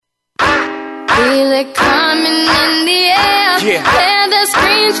feel it coming in the air. Hear the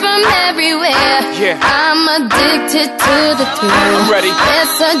screams from everywhere. I'm addicted to the thrill. I'm ready.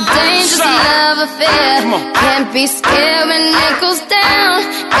 It's a dangerous love affair. Can't be scared when it goes down.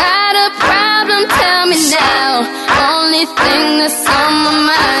 Got a problem? Tell me now. Only thing that's on my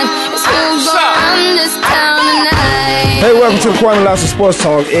mind is who's gonna run this town tonight. Hey, welcome to the Kwamie Lassiter Sports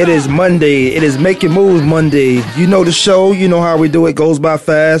Talk. It is Monday. It is Making Moves Monday. You know the show. You know how we do it. Goes by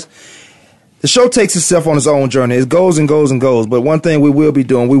fast. The show takes itself on its own journey. It goes and goes and goes. But one thing we will be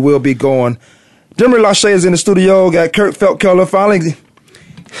doing, we will be going. Lassiter is in the studio. Got Kurt Feldkeller finally.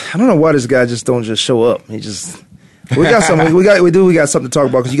 I don't know why this guy don't show up. He just. We got something. We got something to talk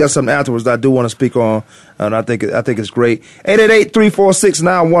about because you got something afterwards that I do want to speak on, and I think it's great.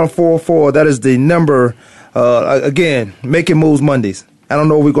 888-346-9144. That is the number. Again, Making Moves Mondays. I don't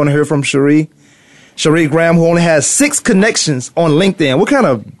know if we're going to hear from Cherie Graham, who only has 6 connections on LinkedIn. What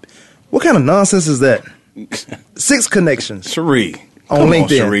kind of nonsense is that? 6 connections. Cherie. On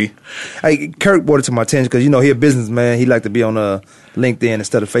LinkedIn. Cherie. Hey, Kurt brought it to my attention because, he a businessman. He like to be on LinkedIn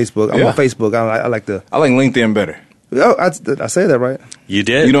instead of Facebook. I'm on Facebook. I like LinkedIn better. Oh, I say that right? You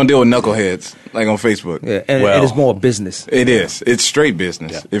did? You don't deal with knuckleheads like on Facebook. Yeah, and it's more business. It is. It's straight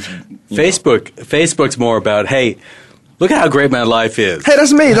business. Yeah. Facebook's more about, hey, look at how great my life is. Hey,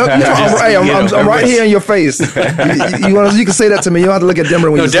 that's me. I'm right here in your face. You can say that to me. You don't have to look at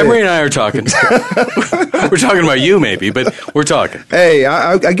Demery when you say it. No, Demery and I are talking. We're talking about you, maybe, but we're talking. Hey,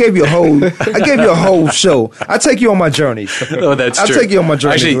 I gave you a whole show. I take you on my journeys. Oh, that's true. I take you on my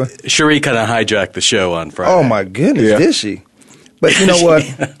journeys. Actually, Cherie kind of hijacked the show on Friday. Oh my goodness, did she? But you know what?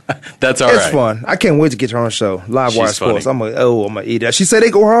 That's all right. It's fun. I can't wait to get her on the show. Live Wire Sports. Funny. I'm gonna eat that. She said they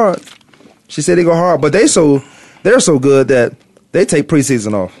go hard. But they're so good that they take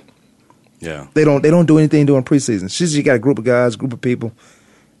preseason off. Yeah. They don't do anything during preseason. She's just got a group of guys, group of people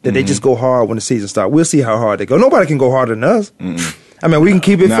that they just go hard when the season starts. We'll see how hard they go. Nobody can go harder than us. I mean, we can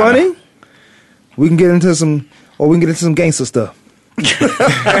keep it funny. We can get into some gangster stuff.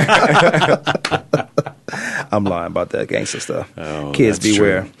 I'm lying about that gangster stuff. Oh, Kids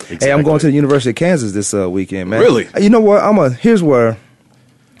beware. Exactly. Hey, I'm going to the University of Kansas this weekend, man. Really? You know what? Here's where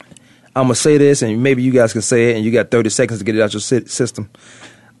I'm going to say this, and maybe you guys can say it, and you got 30 seconds to get it out your system.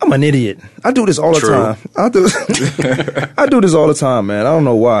 I'm an idiot. I do this all the time. I do this all the time, man. I don't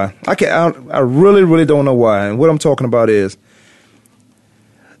know why. I really, really don't know why. And what I'm talking about is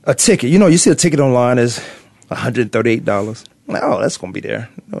a ticket. You see a ticket online is $138. Oh, that's going to be there.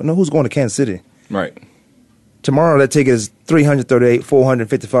 No, who's going to Kansas City? Right. Tomorrow that ticket is $338,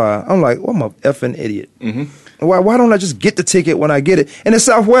 $455. I'm like, well, I'm a effing idiot. Mm-hmm. Why don't I just get the ticket when I get it? And it's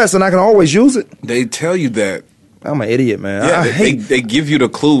Southwest, and I can always use it. They tell you that. I'm an idiot, man. Yeah, they give you the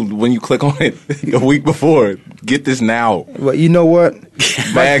clue when you click on it a week before. Get this now. Well, you know what?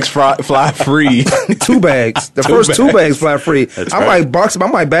 Bags fly free. 2 bags. The first 2 bags fly free. I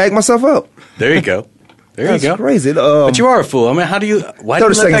might bag myself up. There you go. That's crazy. But you are a fool. I mean, why do you let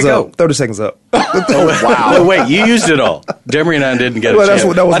that go? 30 seconds up. Oh, wow. No, wait, you used it all. Demery and I didn't get a chance.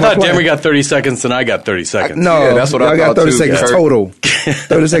 I thought Demery got 30 seconds and I got 30 seconds. No, that's what I got 30 too, seconds total.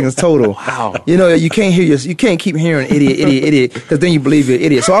 30 seconds total. Wow. You can't keep hearing idiot, because then you believe you're an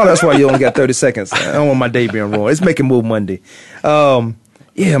idiot. So that's why you only got 30 seconds. I don't want my day being ruined. It's Making Move Monday.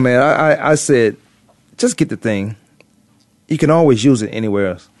 Yeah, man, I said, just get the thing. You can always use it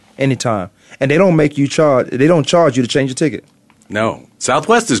anywhere else, anytime. And they don't charge you to change your ticket. No.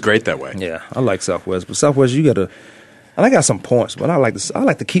 Southwest is great that way. Yeah, I like Southwest. But Southwest, and I got some points, but I like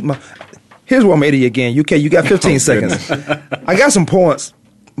to keep my, here's where I'm an idiot again. UK, you got 15 seconds. I got some points,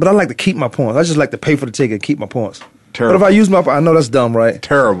 but I like to keep my points. I just like to pay for the ticket and keep my points. Terrible. But if I use I know that's dumb, right?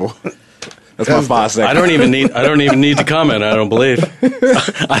 Terrible. That's my 5 seconds. I don't even need to comment. I don't believe.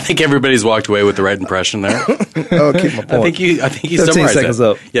 I think everybody's walked away with the right impression there. Oh, keep my points. I think you summarized seconds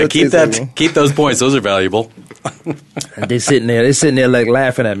that. up. Yeah, keep those points. Those are valuable. And they're sitting there like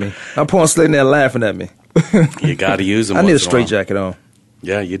laughing at me. My points sitting there laughing at me. You got to use them. I need a straight jacket on.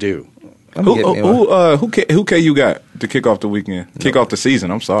 Yeah, you do. Who KU got to kick off the weekend? Kick off the season.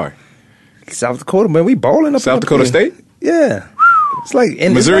 I'm sorry. South Dakota, man. We balling up. South Dakota State. Yeah. It's like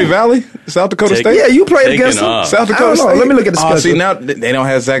Missouri Valley, South Dakota State. Yeah, you played against them. South Dakota State. Let me look at the schedule. See, now they don't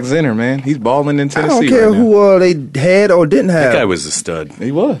have Zach Zinner, man. He's balling in Tennessee. I don't care right who they had or didn't have. That guy was a stud.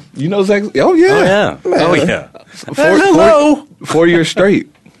 He was. You know Zach? Oh yeah. Oh yeah. Oh yeah. Hello. 4 years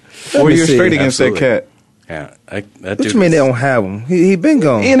straight. 4 years straight against that cat. Yeah. What you mean they don't have him? He been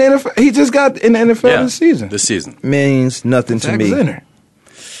gone. He just got in the NFL this season. This season means nothing to me. Zinner.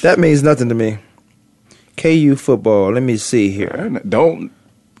 That means nothing to me. KU football. Let me see here.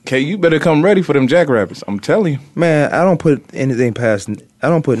 You better come ready for them Jackrabbits. I'm telling you, man. I don't put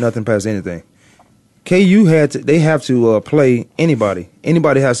nothing past anything. KU they have to play anybody.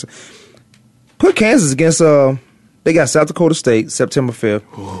 Anybody has to put Kansas against. They got South Dakota State September 5th.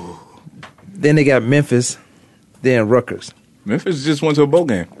 Then they got Memphis, then Rutgers. Memphis just went to a bowl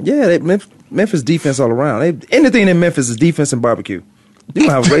game. Yeah, Memphis defense all around. Anything in Memphis is defense and barbecue. You're going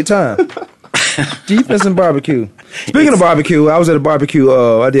to have a great time. Defense and barbecue. Speaking of barbecue, I was at a barbecue.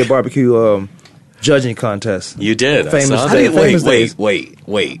 I did a barbecue judging contest. You did.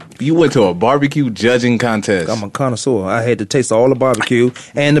 Wait. You went to a barbecue judging contest. I'm a connoisseur. I had to taste all the barbecue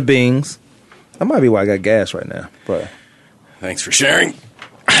and the beans. That might be why I got gas right now. But thanks for sharing.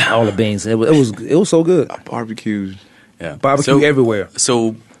 All the beans. It was so good. Barbecue. Yeah. Barbecue everywhere.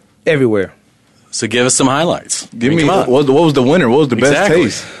 Everywhere. So give us some highlights. Give me what was the winner? What was the best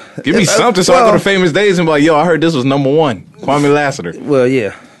taste? Give me something so I go to Famous Days and be like, yo, I heard this was number one. Kwamie Lassiter. Well,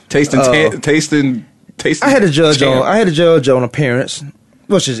 yeah. Tasting. I had to judge on appearance,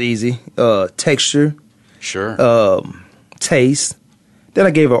 which is easy. Texture. Sure. Taste. Then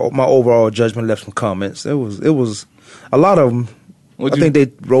I gave my overall judgment, left some comments. It was a lot of them. I think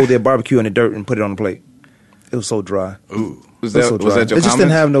they rolled their barbecue in the dirt and put it on the plate. It was so dry. Ooh. Was that your comments? It just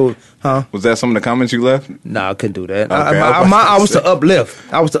didn't have no, huh? Was that some of the comments you left? Nah, I couldn't do that. Okay, I was to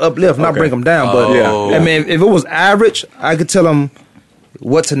uplift. not bring them down. But I mean, if it was average, I could tell them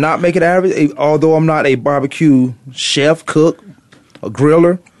what to not make it average. Although I'm not a barbecue chef, cook, a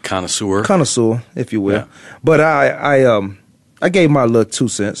griller, connoisseur, if you will. Yeah. But I gave my little 2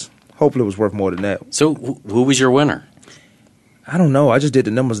 cents. Hopefully, it was worth more than that. So, who was your winner? I don't know. I just did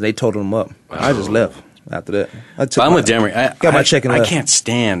the numbers and they totaled them up. Wow. I just left after that. I'm with Demery. Got my check and left. I can't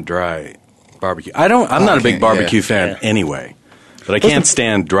stand dry barbecue. I'm not a big barbecue fan anyway, but I can't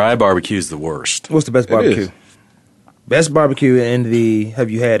stand dry barbecue. Is the worst. What's the best barbecue? Best barbecue have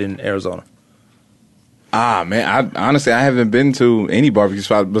you had in Arizona? Man, honestly, I haven't been to any barbecue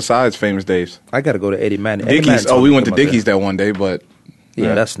spot besides Famous Days. I got to go to Eddie Manning. Dickey's. We went to Dickey's that one day, but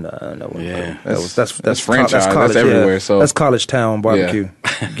yeah, that's not. Yeah, that's franchise. That's everywhere. Yeah. So that's College Town barbecue.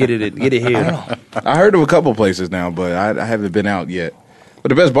 Yeah. Get it here. I heard of a couple places now, but I haven't been out yet. But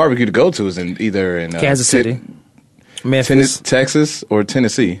the best barbecue to go to is either in Kansas City, Memphis, Texas, or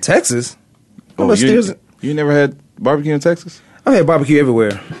Tennessee. Texas. You never had barbecue in Texas? I've had barbecue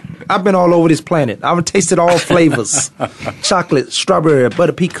everywhere. I've been all over this planet. I've tasted all flavors: chocolate, strawberry,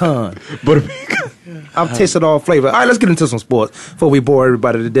 butter pecan. I've tasted all flavors. All right, let's get into some sports before we bore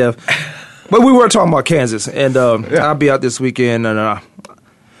everybody to death. But we were talking about Kansas, and I'll be out this weekend, and I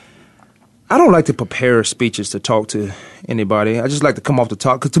don't like to prepare speeches to talk to anybody. I just like to come off the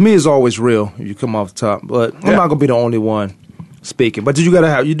top, because to me it's always real if you come off the top. But I'm not going to be the only one speaking. But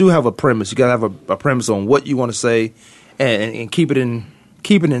you do have a premise. You got to have a premise on what you want to say, and keep it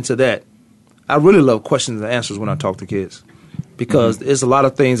into that. I really love questions and answers when I talk to kids, because there's a lot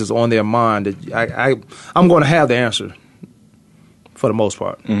of things that's on their mind that I'm going to have the answer for the most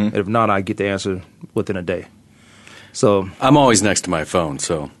part. Mm-hmm. If not, I get the answer within a day. So I'm always next to my phone,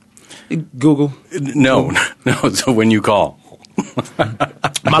 so Google. No. So when you call,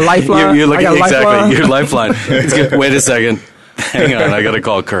 my lifeline. You're looking exactly your lifeline. Wait a second. Hang on, I got to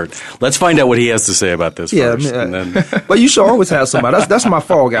call Kurt. Let's find out what he has to say about this first. And then but you should always have somebody. That's my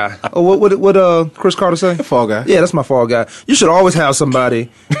fall guy. Oh, what Chris Carter say? Fall guy. Yeah, that's my fall guy. You should always have somebody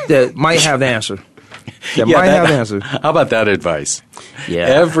that might have the answer. Have the answer. How about that advice? Yeah.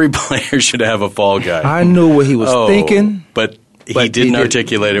 Every player should have a fall guy. I knew what he was thinking. But he didn't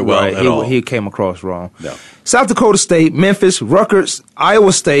articulate it well at all. He came across wrong. No. South Dakota State, Memphis, Rutgers,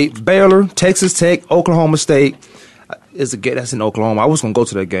 Iowa State, Baylor, Texas Tech, Oklahoma State. That's in Oklahoma. I was going to go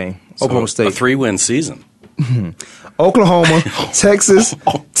to that game. So Oklahoma State. A 3-win season. Oklahoma, Texas,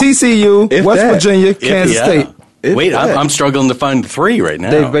 TCU, West Virginia, Kansas State. Wait, I'm struggling to find 3 right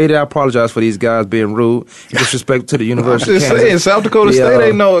now. Dave Vader, I apologize for these guys being rude, disrespect to the University of Kansas. Saying, South Dakota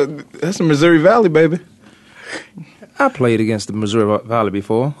State that's the Missouri Valley, baby. I played against the Missouri Valley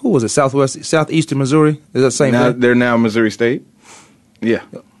before. Who was it? Southeastern Missouri? Is that the same thing? They're now Missouri State. Yeah.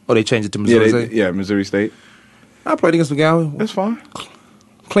 Oh, they changed it to Missouri State? Yeah, Missouri State. I played against the guy. That's fine.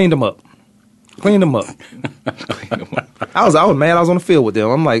 Cleaned them up. I was mad. I was on the field with them.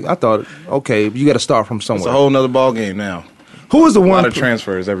 I'm like, I thought, okay, you got to start from somewhere. It's a whole nother ball game now. Who was the one? A lot of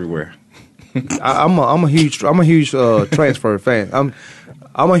transfers everywhere. I'm a huge transfer fan.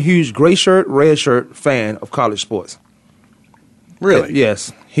 I'm a huge gray shirt, red shirt fan of college sports. Really?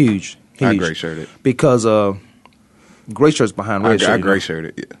 Yes, huge. I gray shirted because gray shirt's behind red shirt. I gray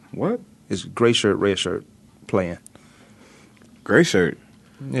shirted. Yeah. What? It's gray shirt, red shirt playing. Gray shirt.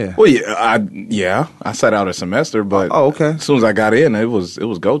 Yeah. Well, I sat out a semester, but okay. As soon as I got in, it was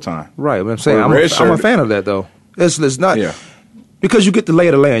go time. Right. But I'm saying I'm a fan of that though. It's not because you get to lay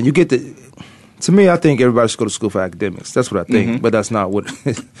of the land. You get To me, I think everybody should go to school for academics. That's what I think, but that's not what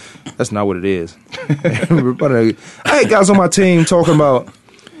it is. Everybody, I had guys on my team talking about,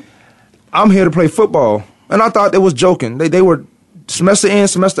 I'm here to play football, and I thought they was joking. They were semester in,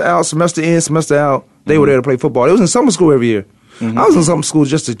 semester out, semester in, semester out. They were there to play football. They was in summer school every year. I was in summer school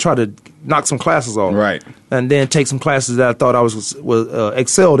just to try to knock some classes off, right, and then take some classes that I thought I was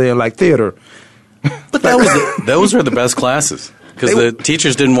excelled in, like theater. But those were the best classes. Because the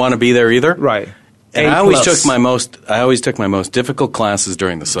teachers didn't want to be there either, right? And I always took my most difficult classes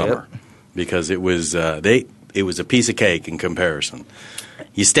during the summer because it was a piece of cake in comparison.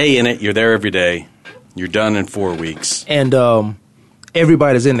 You stay in it, you're there every day, you're done in 4 weeks, and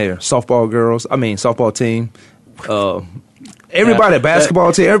everybody's in there. Softball team, everybody,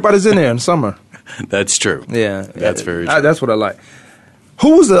 basketball team, everybody's in there in the summer. That's true. Yeah, that's very true. That's what I like.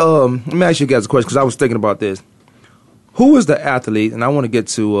 Who was the? Let me ask you guys a question because I was thinking about this. Who was the athlete, and I want to get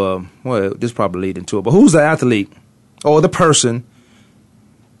to, this probably lead into it, but who's the athlete or the person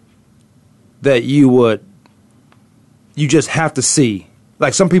that you just have to see?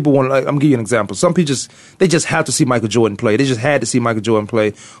 Like some people want, I'm going to give you an example. Some people they just have to see Michael Jordan play. They just had to see Michael Jordan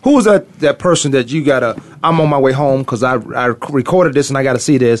play. Who was that person that you got to, I'm on my way home because I recorded this and I got to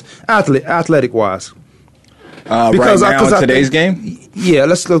see this, athletic-wise? Because right now, today's game? Yeah,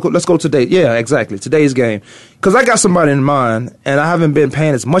 let's go today. Yeah, exactly. Today's game. Because I got somebody in mind, and I haven't been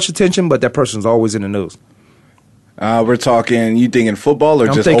paying as much attention, but that person's always in the news. We're talking, you thinking football or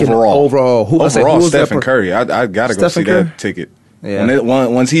just overall? Overall. Overall, Stephen Curry. I got to go see that ticket. Yeah.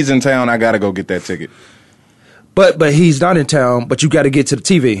 Once he's in town, I got to go get that ticket. But he's not in town, but you got to get to the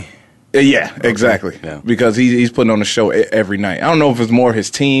TV. Yeah, exactly. Okay. Yeah. Because he's putting on a show every night. I don't know if it's more his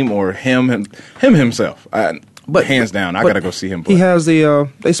team or him himself. But hands down, I got to go see him play. He has they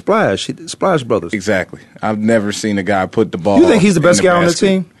Splash Brothers. Exactly. I've never seen a guy put the ball. You think he's the best guy on the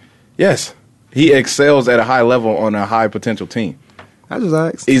team? Yes. He excels at a high level on a high potential team. I just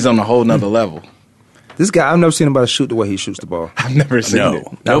asked. He's on a whole nother level. This guy, I've never seen anybody shoot the way he shoots the ball. I've never seen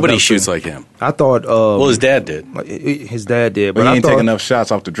it. Nobody shoots like him. I thought. Well, his dad did. His dad did, but he ain't taking enough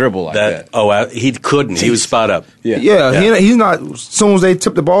shots off the dribble like that. Oh, he couldn't. He was spot up. Yeah. He's not. As soon as they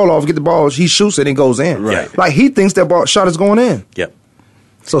tip the ball off, get the ball, he shoots it and goes in. Right. Like he thinks that shot is going in. Yep.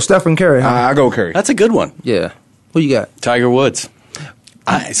 So Stephen Curry. I go Curry. That's a good one. Yeah. Who you got? Tiger Woods.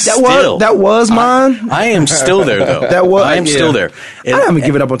 That was mine. I am still there, though. I am still there. I haven't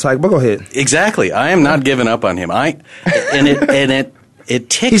given up on Tiger, but go ahead. Exactly. I am not giving up on him. It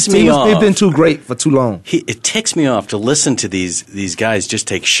ticks me off. He's been too great for too long. It ticks me off to listen to these guys just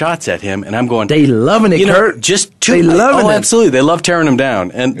take shots at him, and I'm going. They loving it, Kurt. They loving it. Absolutely, they love tearing him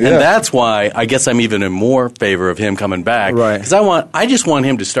down, and that's why I guess I'm even in more favor of him coming back. Right? Because I just want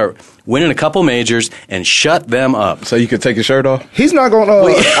him to start winning a couple majors and shut them up. So you could take your shirt off. He's not going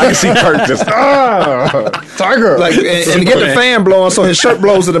to. I can see Kurt just Tiger, and get the fan blowing so his shirt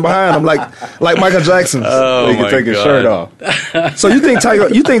blows in the behind him like Michael Jackson. Oh, so he can take his shirt off. So you think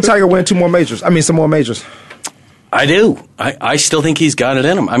Tiger win two more majors? I mean, some more majors. I do. I still think he's got it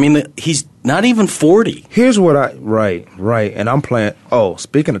in him. I mean, he's not even 40. Here's what right, and I'm playing. Oh,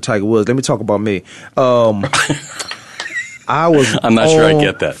 speaking of Tiger Woods, let me talk about me. I'm not sure I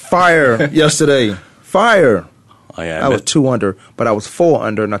get that. Fire yesterday. Fire. Oh, yeah, I was 2 under, but I was 4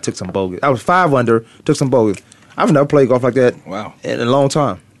 under, and I took some bogeys. I was 5 under, took some bogeys. I've never played golf like that in a long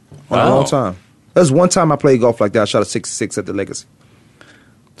time. In a long time. There was one time I played golf like that. I shot a 66 at the Legacy.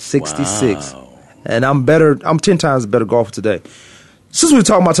 66. Wow. And I'm 10 times better golfer today. Since we're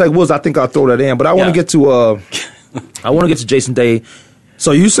talking about Tiger Woods, I think I'll throw that in. But I want to get to Jason Day.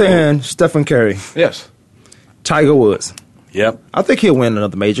 So you saying Stephen Curry? Yes. Tiger Woods. Yep. I think he'll win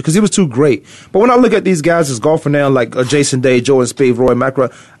another major because he was too great. But when I look at these guys that's golfing now, like Jason Day, Jordan Spieth, Roy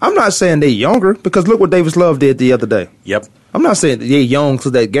McIlroy, I'm not saying they're younger because look what Davis Love did the other day. Yep. I'm not saying they're young to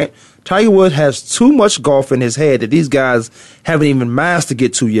that game. Tiger Woods has too much golf in his head that these guys haven't even mastered to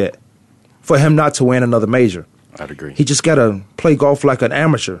get to yet for him not to win another major. I'd agree. He just got to play golf like an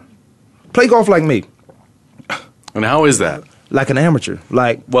amateur. Play golf like me. And how is that? Like an amateur.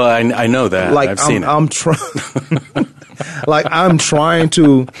 Well, I know that. I've seen it. I'm trying. I'm trying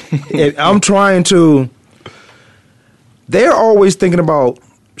to. They're always thinking about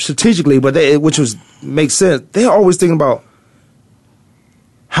strategically, but makes sense. They're always thinking about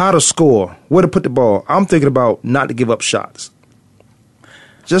how to score, where to put the ball. I'm thinking about not to give up shots.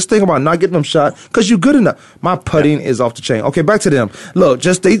 Just think about not getting them shot because you're good enough. My putting is off the chain. Okay, back to them. Look,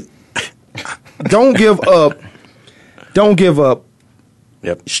 don't give up. Don't give up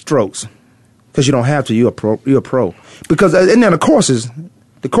strokes because you don't have to. You're a pro. Because and then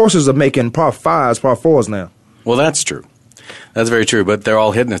the courses are making par 5s, par 4s now. Well, that's true. That's very true, but they're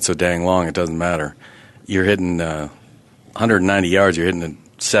all hitting it so dang long, it doesn't matter. You're hitting 190 yards, you're hitting a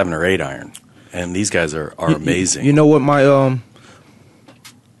 7 or 8 iron. And these guys are amazing. You know what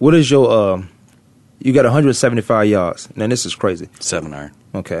what is your, you got 175 yards. Now, this is crazy. 7 iron.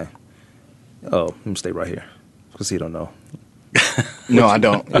 Okay. Oh, let me stay right here because he don't know. No, I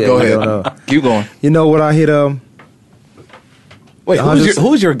don't. Yeah, Go ahead. Don't know. Keep going. You know what I hit? Wait,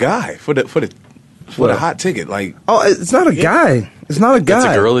 who's your guy for the hot ticket? Like, oh, it's not a guy. It's not a guy. It's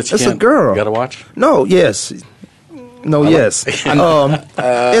a girl that you It's a girl. You got to watch? No, yes. No, yes.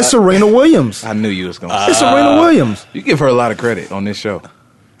 It's Serena Williams. I knew you was going to It's Serena Williams. You give her a lot of credit on this show.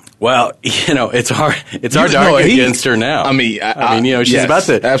 Well, it's hard to argue against her now. I mean, she's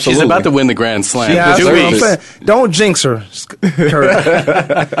yes, she's about to win the Grand Slam. Yeah, in 2 that's what I'm weeks. saying. Don't jinx her,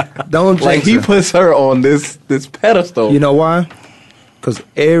 Kurt. Don't jinx Like, he her. puts her on this pedestal. You know why? Because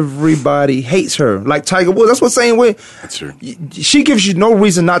everybody hates her. Like Tiger Woods. That's what same way. That's true. She gives you no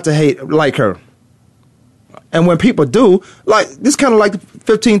reason not to like her. And when people do, like, this kind of like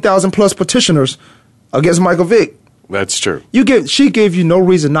 15,000 plus petitioners against Michael Vick. That's true. She gave you no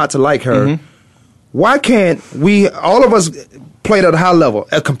reason not to like her. Mm-hmm. Why can't all of us played at a high level,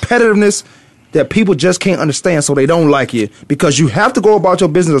 a competitiveness that people just can't understand, so they don't like you because you have to go about your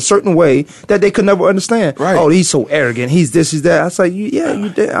business a certain way that they could never understand. Right. Oh, he's so arrogant. He's this, he's that. I say, yeah, you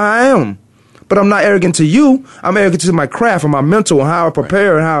did. I am. But I'm not arrogant to you. I'm arrogant to my craft and my mental and how I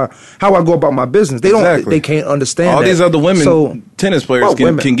prepare and how I go about my business. They can't understand all that. these other tennis players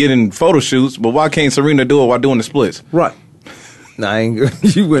can get in photo shoots, but why can't Serena do it while doing the splits? Right. Nah,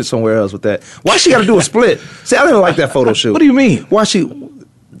 you went somewhere else with that. Why she got to do a split? See, I didn't like that photo shoot. What do you mean?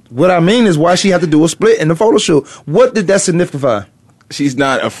 What I mean is why she had to do a split in the photo shoot. What did that signify? She's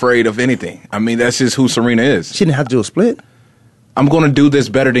not afraid of anything. I mean, that's just who Serena is. She didn't have to do a split. I'm going to do this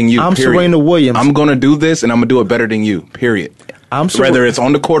better than you, I'm period. Serena Williams. I'm going to do this, and I'm going to do it better than you, period. Whether it's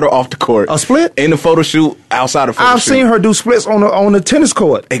on the court or off the court. A split? In the photo shoot, outside of photo shoot. I've seen her do splits on the tennis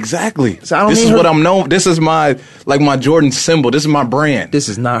court. Exactly. So this is what I'm known. This is my Jordan symbol. This is my brand. This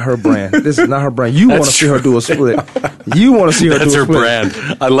is not her brand. This is not her brand. You want to see her do a split. You want to see her do a split. That's her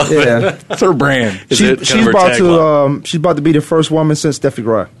brand. I love it. That's her brand. She's about to be the first woman since Steffi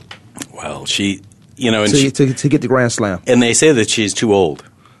Graf. Well, to get the Grand Slam. And they say that she's too old.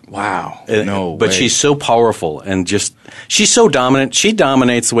 Wow. But she's so powerful and she's so dominant. She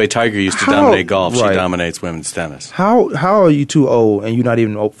dominates the way Tiger used to dominate golf. Right. She dominates women's tennis. How are you too old and you're not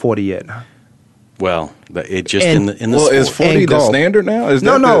even 40 yet? Well, it just in the sport. Is 40 the standard now?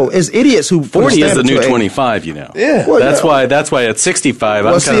 It's idiots who 40 is the new 25. Yeah, well, that's why at 65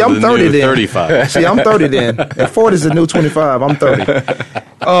 I'm kind of the 30 new then. 35. See, I'm 30 then. At 40 is the new 25. I'm 30.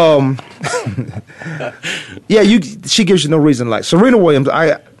 She gives you no reason. Like Serena Williams,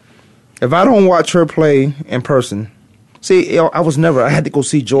 if I don't watch her play in person. See, I had to go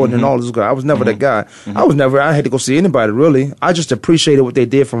see Jordan and all this guy. I was never that guy. I had to go see anybody, really. I just appreciated what they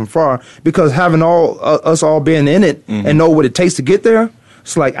did from afar because having us all being in it and know what it takes to get there,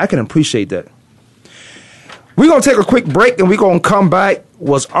 it's like I can appreciate that. We're going to take a quick break and we're going to come back.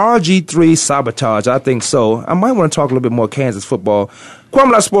 Was RG3 sabotage? I think so. I might want to talk a little bit more Kansas football.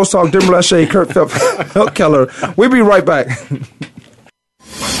 Kwamie Sports Talk, Denver Lachey, Kurt Keller. We'll be right back.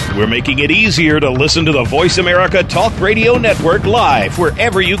 We're making it easier to listen to the Voice America Talk Radio Network live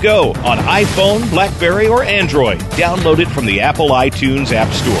wherever you go on iPhone, BlackBerry, or Android. Download it from the Apple iTunes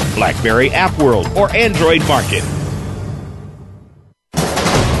App Store, BlackBerry App World, or Android Market.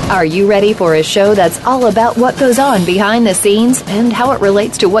 Are you ready for a show that's all about what goes on behind the scenes and how it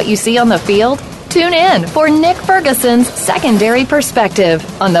relates to what you see on the field? Tune in for Nick Ferguson's Secondary Perspective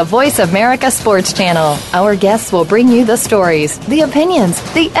on the Voice America Sports Channel. Our guests will bring you the stories, the opinions,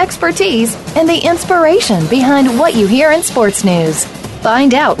 the expertise, and the inspiration behind what you hear in sports news.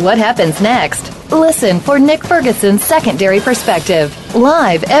 Find out what happens next. Listen for Nick Ferguson's Secondary Perspective,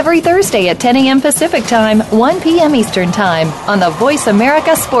 live every Thursday at 10 a.m. Pacific Time, 1 p.m. Eastern Time on the Voice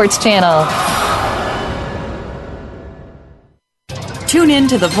America Sports Channel. Tune in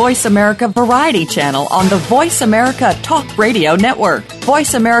to the Voice America Variety channel on the Voice America Talk Radio Network.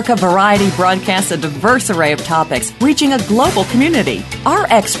 Voice America Variety broadcasts a diverse array of topics, reaching a global community. Our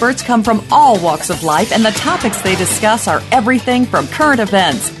experts come from all walks of life, and the topics they discuss are everything from current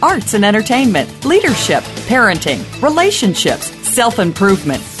events, arts and entertainment, leadership, parenting, relationships,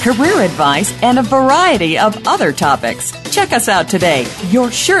 self-improvement, career advice, and a variety of other topics. Check us out today.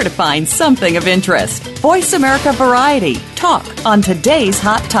 You're sure to find something of interest. Voice America Variety. Talk on today's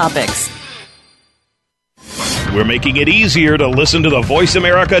hot topics. We're making it easier to listen to the Voice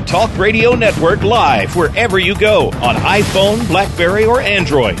America Talk Radio Network live wherever you go on iPhone, BlackBerry, or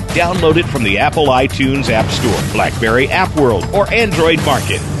Android. Download it from the Apple iTunes App Store, BlackBerry App World, or Android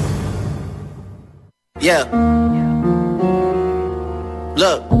Market. Yeah.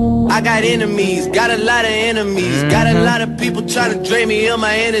 Look, I got enemies, got a lot of enemies, got a lot of people trying to drain me of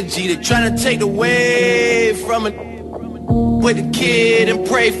my energy. They're trying to take away from it. With the kid and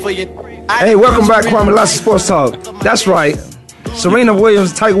pray for you. Hey, welcome back, Kwamie, Lassiter Sports Talk. That's right. Serena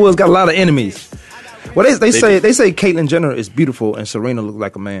Williams, Tiger Woods got a lot of enemies. Well, they say Caitlyn Jenner is beautiful and Serena looks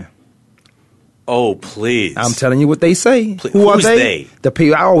like a man. Oh, please! I'm telling you what they say. Please. Who are Who's they? The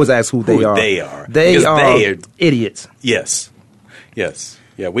people. I always ask who they are. They are. They are idiots. Yes.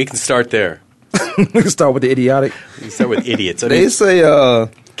 Yeah, we can start there. We can start with the idiotic. We can start with idiots. They say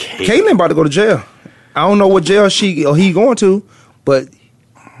Caitlyn about to go to jail. I don't know what jail he going to, but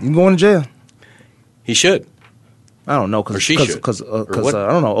he's going to jail. He should. I don't know because I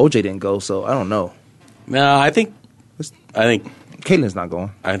don't know. OJ didn't go, so I don't know. No, I think Caitlin's not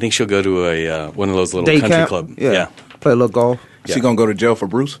going. I think she'll go to a one of those little Day country camp? club. Yeah. Play a little golf. She gonna go to jail for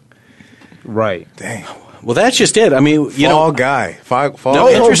Bruce? Right. Dang. Well, that's just it. I mean, fall guy. Fall. No,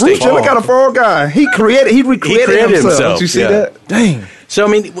 interesting. Bruce Jenner got a fall guy. He recreated himself. Did you see that? Dang. So I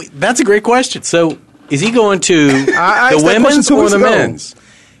mean, that's a great question. So is he going to I the women's or the men's?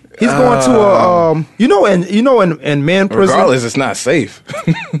 He's going to in men prison. Regardless, it's not safe.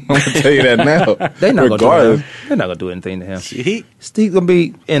 I'm gonna tell you that now. They're not gonna do anything to him. He's gonna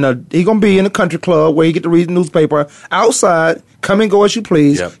be in a country club where he get to read the newspaper outside. Come and go as you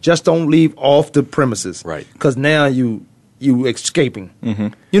please. Yep. Just don't leave off the premises. Right. Because now you escaping. Mm-hmm.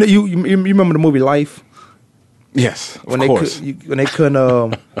 You know you remember the movie Life? Yes, when of course. When they couldn't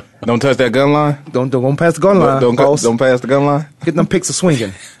don't touch that gun line. Don't pass the gun line. Don't pass the gun line. Get them picks a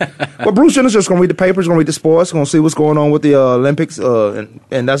swinging. Well, Bruce Jenner's just gonna read the papers, gonna read the sports, gonna see what's going on with the Olympics, and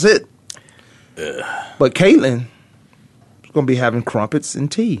that's it. But Caitlyn is gonna be having crumpets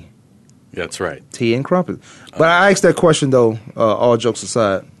and tea. That's right. Tea and crumpets. But I asked that question though. All jokes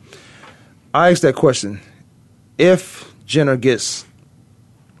aside, I asked that question: if Jenner gets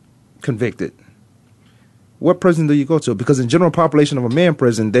convicted, what prison do you go to? Because in general population of a man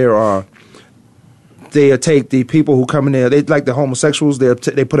prison, they take the people who come in there, they like the homosexuals, they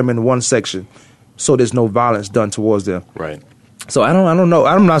put them in one section, so there's no violence done towards them. Right. So I don't know.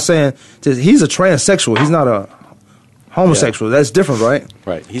 I'm not saying he's a transsexual. He's not a homosexual. Yeah. That's different, right?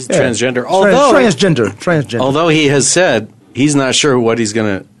 Right. He's transgender. Transgender. Although he has said he's not sure what he's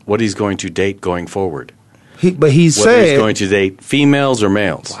going to date going forward. He he said he's going to date females or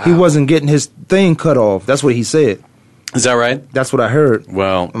males. Wow. He wasn't getting his thing cut off. That's what he said. Is that right? That's what I heard.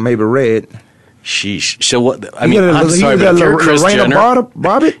 Well, or maybe read. Sheesh. So what? I mean, I'm sorry, but if you're Kris Jenner,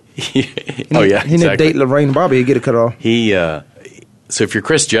 Bobbitt. Oh yeah, he didn't date Lorraine Bobbitt. He'd get it cut off. So if you're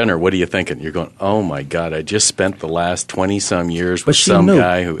Kris Jenner, what are you thinking? You're going, oh my God, I just spent the last 20-some years with some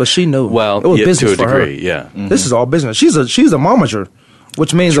guy who. But she knew. Well, it was business to a degree, for her. yeah. Mm-hmm. This is all business. She's a momager,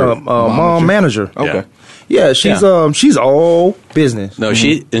 which means a mom manager. Okay. Yeah, she's all business. No,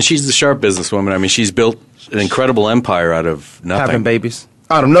 she's the sharp businesswoman. I mean, she's built an incredible empire out of nothing. Having babies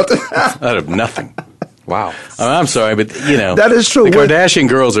out of nothing. Out of nothing. Wow. I'm sorry, but that is true. The Kardashian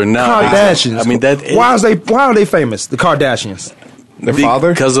girls are not. Kardashians. I mean, why are they famous? The Kardashians. Their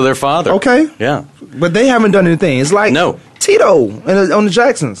father? Because of their father. Okay. Yeah. But they haven't done anything. It's like Tito on the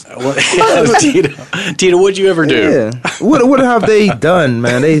Jacksons. Well, Tito, what'd you ever do? Yeah. What have they done,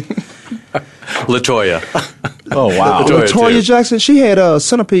 man? LaToya. Oh, wow. LaToya Jackson, she had a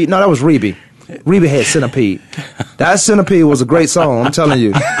Centipede. No, that was Rebe. Reba had Centipede. That Centipede was a great song, I'm telling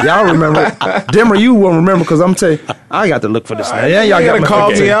you. Y'all remember it. Dimmer, you won't remember because I'm telling you, I got to look for this now. Yeah, y'all got to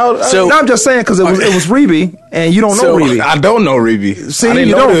call me out. So, no, I'm just saying because it was Rebe, and you don't know Rebe. I don't know Rebe. See,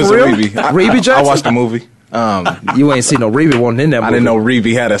 you don't for real? Rebe Jackson? I watched the movie. You ain't seen no Rebe one in that movie. I didn't know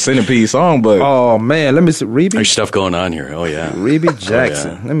Rebe had a Centipede song, but oh man, let me see Rebe. There's stuff going on here. Oh yeah, Rebe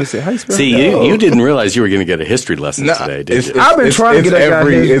Jackson. Oh, yeah. Let me see how you spell. See, you didn't realize you were going to get a history lesson today, did you? I've been trying to get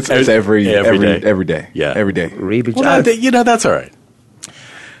every day. Yeah, every day. Rebe Jackson. Well, that's all right.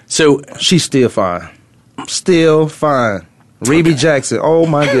 So she's still fine. Still fine. Rebe Jackson. Oh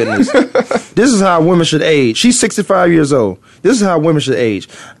my goodness. This is how women should age. She's 65 years old. This is how women should age.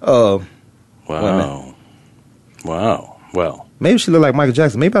 Wow. Wow. Well, maybe she look like Michael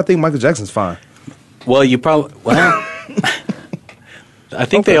Jackson. Maybe I think Michael Jackson's fine. Well, you probably. Well, I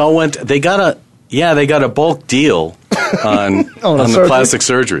think they all went. They got a bulk deal on the plastic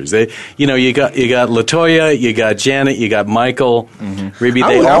surgeries. You got LaToya, you got Janet, you got Michael, Rebe.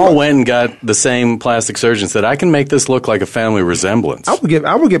 They all went and got the same plastic surgeon. Said, I can make this look like a family resemblance. I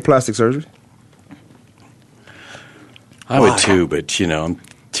would get plastic surgery. I would too, but I'm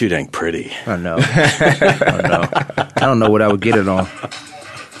too dang pretty. I know. I don't know what I would get it on.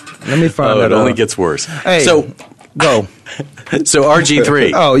 Let me find that out. It only gets worse. Hey, so go. So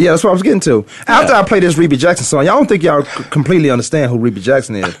RG3. Oh, yeah, that's what I was getting to. After I play this Reby Jackson song, y'all don't think y'all completely understand who Reby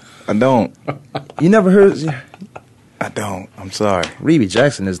Jackson is. I don't. You never heard? I don't. I'm sorry. Reby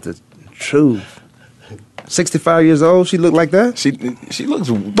Jackson is the truth. 65 years old, she looked like that? She looks...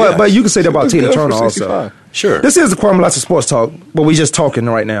 But you can say that about Tina Turner also. Sure. This is the Kwamie Lassiter Sports Talk, but we just talking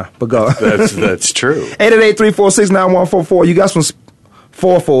right now. But go. That's true. 888-346-9144. You got some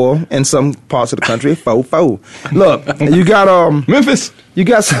 4-4 in some parts of the country. 4-4. Look, you got Memphis. You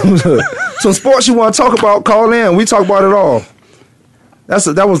got some sports you want to talk about, call in. We talk about it all.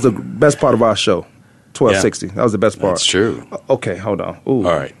 That was the best part of our show. 1260. Yeah. That was the best part. That's true. Okay, hold on. Ooh.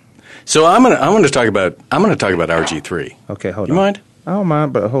 All right. So I'm gonna talk about RG3. Okay, hold on. You mind? I don't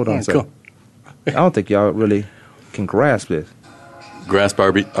mind, but hold on a second. Cool. I don't think y'all really can grasp this. Grasp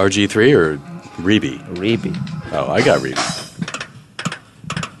RG3 or Reby? Reby. Oh, I got Reby.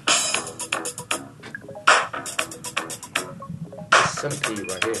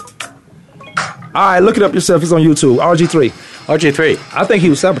 Right here. All right, look it up yourself. It's on YouTube. RG3. I think he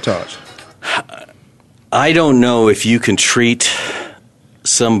was sabotaged. I don't know if you can treat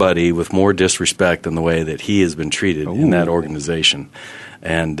somebody with more disrespect than the way that he has been treated in that organization.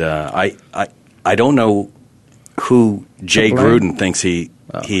 And I don't know who Jay Gruden thinks he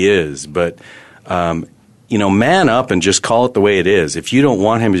is, but man up and just call it the way it is. If you don't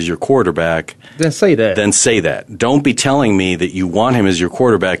want him as your quarterback, then say that. Don't be telling me that you want him as your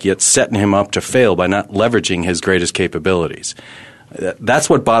quarterback, yet setting him up to fail by not leveraging his greatest capabilities. That's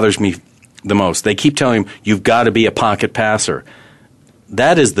what bothers me the most. They keep telling him, you've got to be a pocket passer.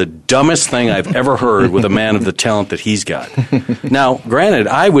 That is the dumbest thing I've ever heard with a man of the talent that he's got. Now, granted,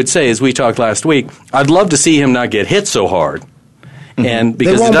 I would say, as we talked last week, I'd love to see him not get hit so hard. And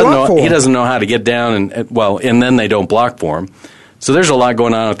because he doesn't know how to get down, and then they don't block for him. So there's a lot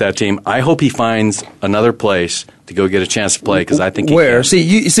going on with that team. I hope he finds another place to go get a chance to play, because I think he can.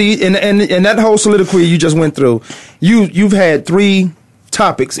 See, in that whole soliloquy you just went through, you've had three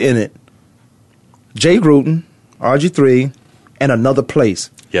topics in it: Jay Gruden, RG3, and another place.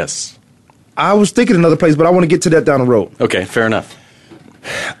 Yes. I was thinking another place, but I want to get to that down the road. Okay, fair enough.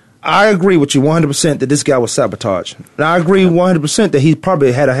 I agree with you 100% that this guy was sabotaged. And I agree 100% that he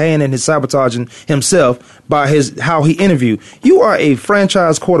probably had a hand in his sabotaging himself by how he interviewed. You are a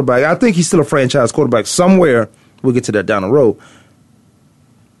franchise quarterback. I think he's still a franchise quarterback somewhere. We'll get to that down the road.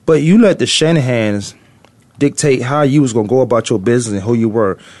 But you let the Shanahans dictate how you was going to go about your business and who you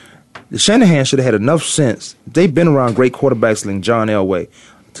were. The Shanahan should have had enough sense. They've been around great quarterbacks like John Elway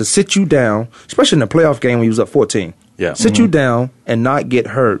to sit you down, especially in the playoff game when you was up 14. Yeah. Sit you down and not get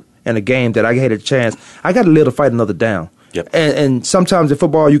hurt in a game that I had a chance. I got to live to fight another down. Yep. And sometimes in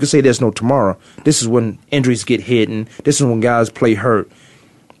football you can say there's no tomorrow. This is when injuries get hidden. This is when guys play hurt.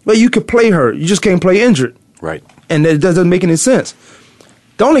 But you could play hurt. You just can't play injured. Right. And it doesn't make any sense.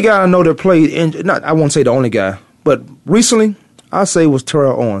 The only guy I know that played injured, I won't say the only guy, but recently I say was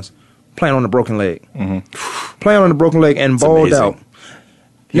Terrell Owens. Playing on a broken leg. Mm-hmm. Playing on a broken leg and balled out.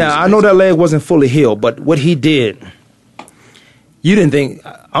 Now, I know that leg wasn't fully healed, but what he did, you didn't think,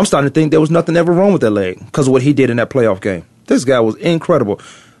 I'm starting to think there was nothing ever wrong with that leg because of what he did in that playoff game. This guy was incredible.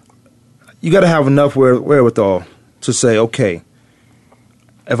 You got to have enough wherewithal to say, okay,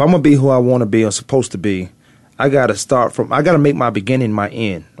 if I'm going to be who I want to be or supposed to be, I got to make my beginning my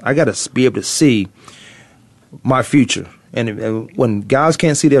end. I got to be able to see my future. And when guys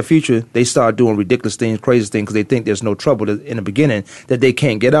can't see their future, they start doing ridiculous things, crazy things, because they think there's no trouble in the beginning that they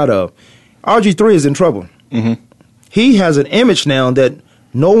can't get out of. RG3 is in trouble. Mm-hmm. He has an image now that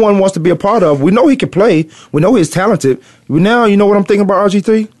no one wants to be a part of. We know he can play. We know he's talented. Now, you know what I'm thinking about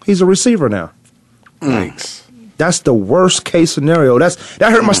RG3? He's a receiver now. Yikes. That's the worst case scenario. That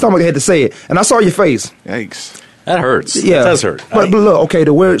hurt my stomach. I had to say it. And I saw your face. Yikes. That hurts. Yeah. That does hurt. But look, okay,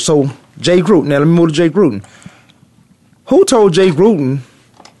 so Jay Gruden. Now, let me move to Jay Gruden. Who told Jay Gruden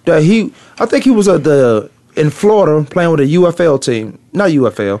that I think he was in Florida playing with a UFL team. Not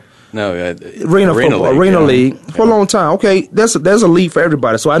UFL. No, Arena League for a long time. Okay, there's a league for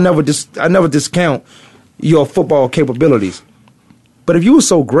everybody. So I never discount your football capabilities. But if you were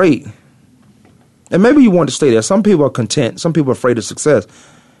so great, and maybe you want to stay there, some people are content, some people are afraid of success.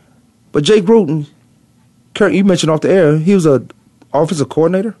 But Jay Gruden, Kurt, you mentioned off the air, he was an offensive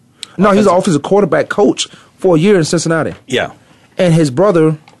coordinator. No, he's an offensive quarterback coach for a year in Cincinnati. Yeah. And his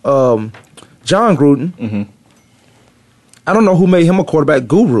brother, John Gruden, mm-hmm. I don't know who made him a quarterback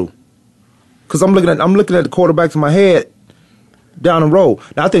guru. Because I'm looking at the quarterbacks in my head down the road.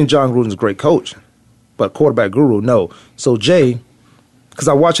 Now, I think John Gruden's a great coach. but quarterback guru, no. So Jay, because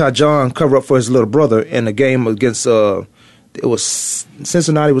I watched how John covered up for his little brother in the game against, it was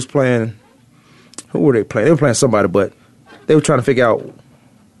Cincinnati was playing, who were they playing? They were playing somebody, but they were trying to figure out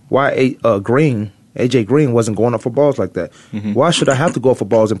why AJ Green wasn't going up for balls like that. Mm-hmm. Why should I have to go up for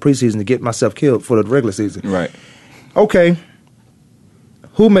balls in preseason to get myself killed for the regular season? Right. Okay.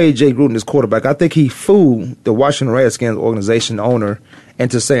 Who made Jay Gruden his quarterback? I think he fooled the Washington Redskins organization owner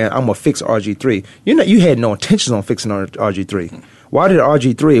into saying, I'm going to fix RG3. You know, you had no intentions on fixing RG3. Why did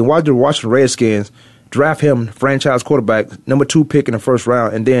the Washington Redskins draft him franchise quarterback, number 2 pick in the first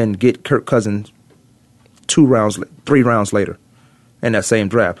round, and then get Kirk Cousins 3 rounds later in that same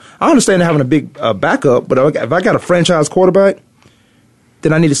draft? I understand having a big backup, but if I got a franchise quarterback,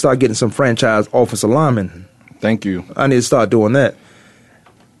 then I need to start getting some franchise offensive linemen. Thank you. I need to start doing that.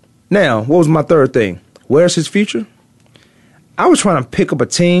 Now, what was my third thing? Where's his future? I was trying to pick up a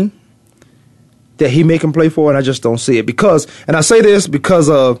team that he make him play for, and I just don't see it. And I say this because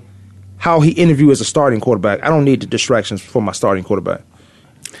of how he interviewed as a starting quarterback. I don't need the distractions for my starting quarterback.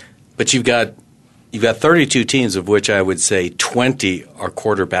 But you've got 32 teams, of which I would say 20 are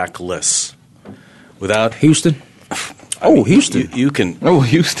quarterback-less. Without Houston? Houston. You can. Oh,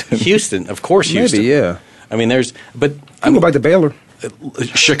 Houston. Houston, of course, Houston. Maybe, yeah. I mean, go back to Baylor.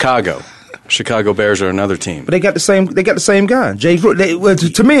 Chicago Bears are another team. But they got the same guy, Jay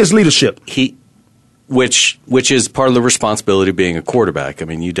Gruden. To me, it's leadership. Which is part of the responsibility of being a quarterback. I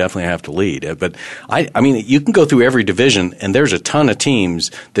mean, you definitely have to lead. But I mean, you can go through every division, and there's a ton of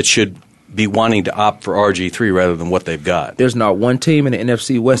teams that should be wanting to opt for RG3 rather than what they've got. There's not one team in the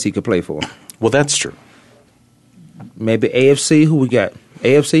NFC West he could play for. Well, that's true. Maybe AFC. Who we got?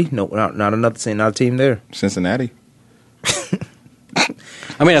 AFC? No, not another team. Not a team there. Cincinnati.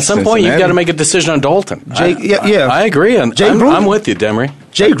 I mean, at some point, you've got to make a decision on Dalton. I agree. I'm with you, Demery.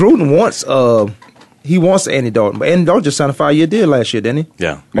 Jay Gruden wants Andy Dalton, but Andy Dalton just signed a 5-year deal last year, didn't he?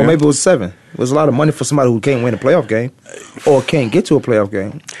 Yeah. Or maybe it was 7. It was a lot of money for somebody who can't win a playoff game or can't get to a playoff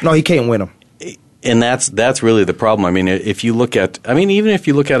game. No, he can't win them. And that's really the problem. I mean, even if you look at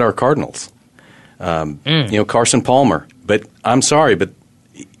our Cardinals, Carson Palmer. But I'm sorry, but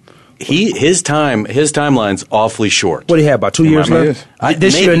his timeline's awfully short. What do you have, about 2 years left?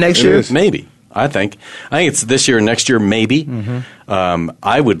 This year or next year? Maybe. I think it's this year or next year, maybe. Mm-hmm.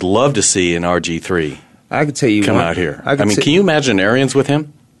 I would love to see an RG3 I could tell you come out here. Can you imagine Arians with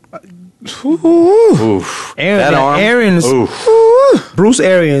him? Oof. That arm. Arians, Bruce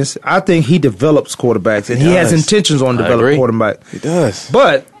Arians, I think he develops quarterbacks, and he has intentions on developing quarterbacks. He does.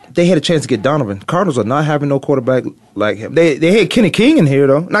 But they had a chance to get Donovan. Cardinals are not having no quarterback like him. They had Kenny King in here,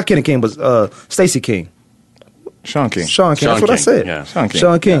 though. Not Kenny King, but Stacey King. Sean King. That's what I said. Yeah.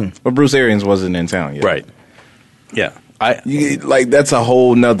 Sean King. Yeah. But Bruce Arians wasn't in town yet. Right. Yeah. That's a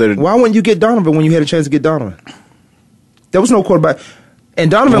whole nother. Why wouldn't you get Donovan when you had a chance to get Donovan? There was no quarterback. And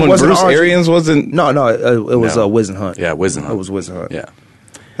Donovan wasn't. Bruce Arians wasn't. No, it was Wisenhunt. Yeah, Wisenhunt. It was Wisenhunt. Yeah.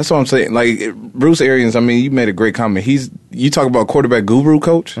 That's what I'm saying. Like, Bruce Arians, I mean, you made a great comment. You talk about quarterback guru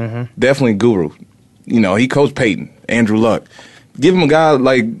coach, definitely guru. You know, he coached Peyton, Andrew Luck. Give him a guy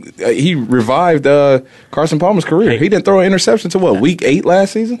he revived Carson Palmer's career. He didn't throw an interception until week 8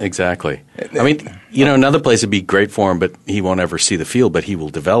 last season? Exactly. I mean, another place would be great for him, but he won't ever see the field, but he will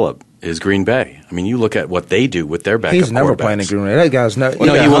develop, is Green Bay. I mean, you look at what they do with their backup He's never playing in Green Bay. That guy's not.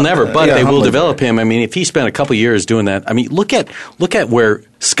 No, he will never, but they will develop him. I mean, if he spent a couple years doing that, I mean, look at where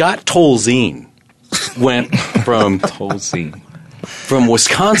Scott Tolzien went from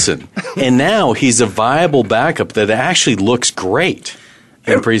Wisconsin, and now he's a viable backup that actually looks great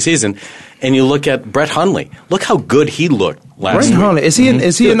in preseason. And you look at Brett Hundley. Look how good he looked last week. Brett Hundley, is he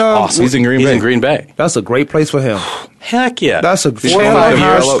in? Awesome. He's in Green Bay. He's in Green Bay. That's a great place for him. Heck yeah. That's a 4-5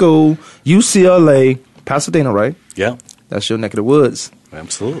 high school, UCLA, Pasadena, right? Yeah. That's your neck of the woods.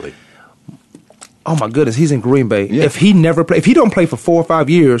 Absolutely. Oh my goodness, he's in Green Bay. Yeah. If he don't play for 4 or 5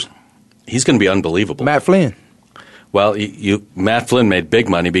 years, he's going to be unbelievable. Matt Flynn. Well, Matt Flynn made big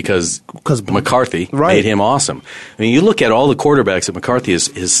money because McCarthy made him awesome. I mean, you look at all the quarterbacks that McCarthy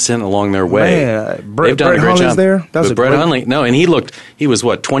has sent along their way. Man, they've done a great job. There? But Brett Hundley, and he was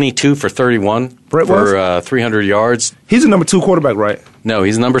 22 for 31 for 300 yards. He's a number 2 quarterback, right? No,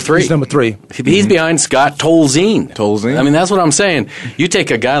 he's number 3. He's number 3. He's behind Scott Tolzien. I mean, that's what I'm saying. You take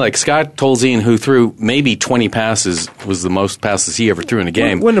a guy like Scott Tolzien who threw maybe 20 passes, was the most passes he ever threw in a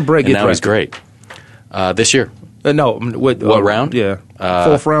game. When did Brett get now he's great. This year. No, what round? Yeah,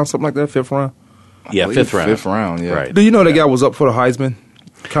 4th round, something like that. 5th round. Yeah, 5th round. 5th round. Yeah. Right. Do you know that guy was up for the Heisman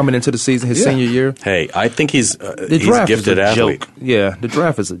coming into the season, his senior year? Hey, I think he's a gifted athlete. Joke. Yeah, the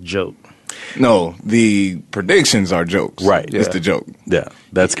draft is a joke. No, the predictions are jokes. Right. It's the joke. Yeah,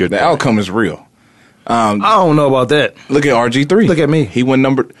 that's good. The outcome is real. I don't know about that. Look at RG3. Look at me. He went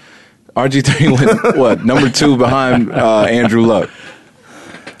RG3 went number 2 behind Andrew Luck.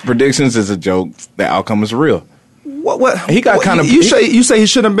 Predictions is a joke. The outcome is real. What he got kind of. You say he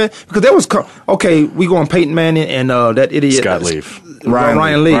should have been, because there was we going Peyton Manning and that idiot Scott Leaf,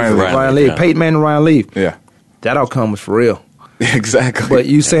 Ryan Leaf, yeah. Peyton Manning, Ryan Leaf. Yeah, that outcome was for real. Exactly. But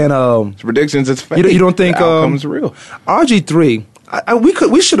you saying predictions? It's fake. You don't think the outcome is real? RG3,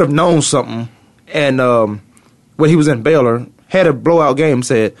 we should have known something. And when he was in Baylor, had a blowout game.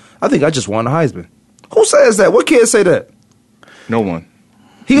 Said, "I think I just won the Heisman." Who says that? What kid say that? No one.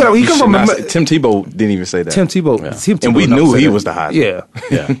 He come from Tim Tebow didn't even say that. Tim Tebow, and we knew he was the Heisman.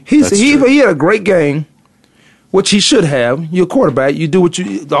 Yeah. He had a great game, which he should have. You're a quarterback. You do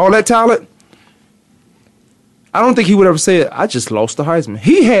all that talent. I don't think he would ever say, "I just lost the Heisman."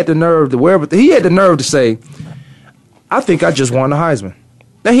 He had the nerve to say, "I think I just won the Heisman."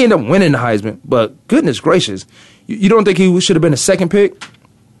 Now he ended up winning the Heisman, but goodness gracious, you don't think he should have been a second pick?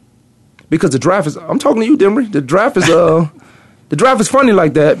 Because the draft is. I'm talking to you, Denver. The draft is The draft is funny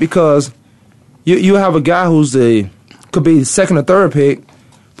like that because you have a guy could be the second or third pick,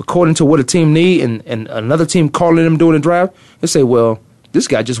 according to what a team need, and another team calling him during the draft. They say, well, this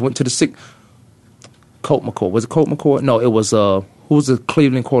guy just went to the sixth. Colt McCoy. Was it Colt McCoy? No, it was who was the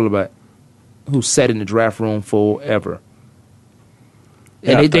Cleveland quarterback who sat in the draft room forever.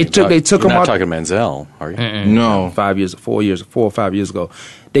 And they took him out. You're not talking Manziel, are you? No, 4 or 5 years ago.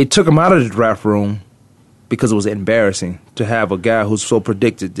 They took him out of the draft room because it was embarrassing to have a guy who's so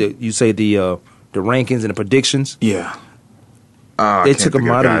predicted. You say the rankings and the predictions. Yeah. They took him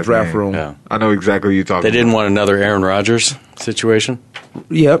out of the draft room. Yeah. I know exactly what you're talking about. They didn't want another Aaron Rodgers situation?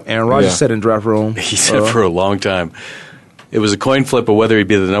 Yep, Aaron Rodgers sat in the draft room. He said for a long time. It was a coin flip of whether he'd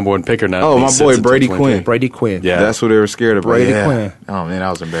be the number 1 pick or not. Oh, my boy Brady Quinn. Brady Quinn. Yeah. That's what they were scared of. Brady Quinn. Oh, man, that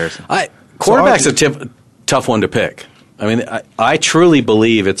was embarrassing. Quarterback's a tough one to pick. I mean, I truly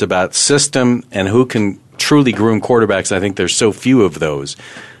believe it's about system and who can truly groom quarterbacks. I think there's so few of those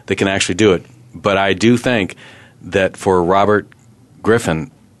that can actually do it. But I do think that for Robert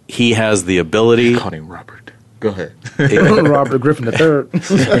Griffin, he has the ability. I called him Robert. Go ahead. Robert Griffin III.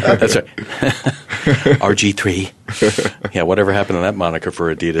 That's right. RG3. Yeah, whatever happened to that moniker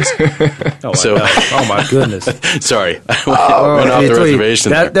for Adidas? Oh my goodness. Sorry. I went off the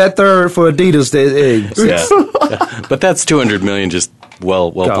reservation. That third for Adidas. Yeah. But that's $200 million just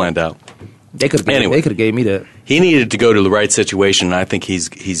well planned out. They could have gave me that. He needed to go to the right situation, and I think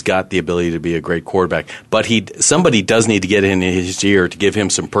he's got the ability to be a great quarterback. But somebody does need to get in his ear to give him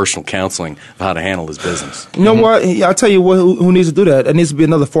some personal counseling of how to handle his business. You know what? I'll tell you who needs to do that. It needs to be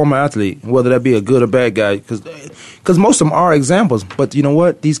another former athlete, whether that be a good or bad guy, because most of them are examples. But you know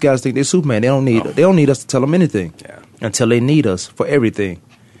what? These guys think they're Superman. They don't need us to tell them anything until they need us for everything.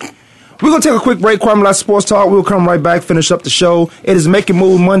 We're going to take a quick break. Kwamie Lassiter Sports Talk. We'll come right back, finish up the show. It is Making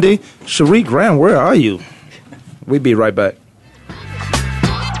Move Monday. Sharik Graham, where are you? We'll be right back.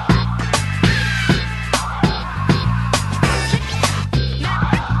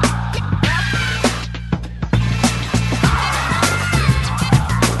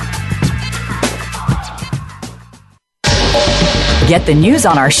 Get the news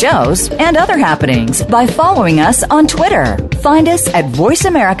on our shows and other happenings by following us on Twitter. Find us at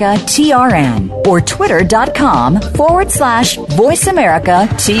VoiceAmericaTRN or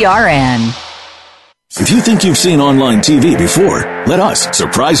twitter.com/VoiceAmericaTRN. If you think you've seen online TV before, let us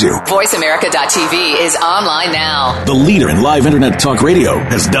surprise you. VoiceAmerica.tv is online now. The leader in live internet talk radio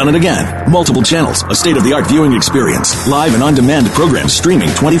has done it again. Multiple channels, a state-of-the-art viewing experience, live and on-demand programs streaming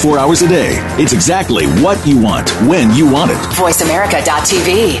 24 hours a day. It's exactly what you want, when you want it.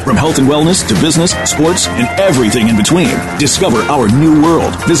 VoiceAmerica.tv. From health and wellness to business, sports, and everything in between. Discover our new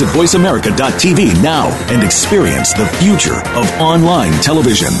world. Visit VoiceAmerica.tv now and experience the future of online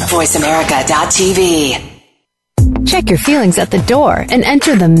television. VoiceAmerica.tv. Check your feelings at the door and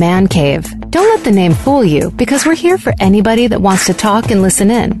enter the Man Cave. Don't let the name fool you, because we're here for anybody that wants to talk and listen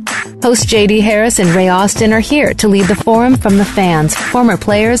in. Hosts J.D. Harris and Ray Austin are here to lead the forum from the fans, former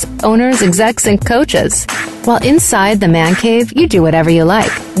players, owners, execs, and coaches. While inside the Man Cave, you do whatever you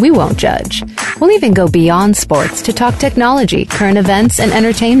like. We won't judge. We'll even go beyond sports to talk technology, current events, and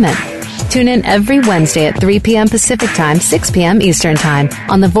entertainment. Tune in every Wednesday at 3 p.m. Pacific Time, 6 p.m. Eastern Time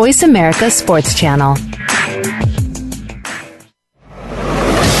on the Voice America Sports Channel.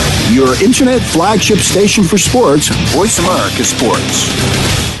 Your internet flagship station for sports, Voice America Sports.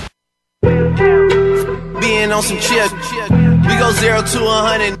 Being on some chips, we go 0 to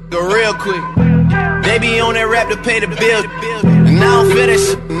 100 go real quick. They be on that rap to pay the bill. And I don't feel that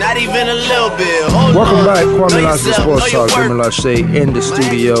shit, not even a little bit. Hold Welcome on. back, Kwamie Know Lassiter, yourself, Sports know your Talk. Jimmy worth. Lachey in the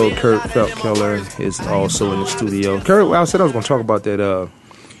studio. Kurt Feldkeller is also in the studio. Kurt, I said I was going to talk about that.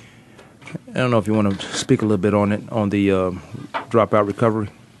 I don't know if you want to speak a little bit on it, on the dropout recovery.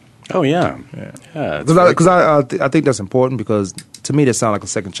 Oh, yeah. Because I think that's important, because to me that sounds like a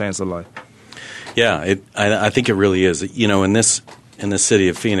second chance of life. Yeah, I think it really is. You know, in this city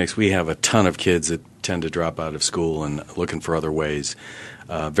of Phoenix, we have a ton of kids that tend to drop out of school and looking for other ways.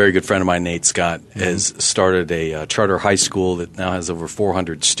 A very good friend of mine, Nate Scott, has started a charter high school that now has over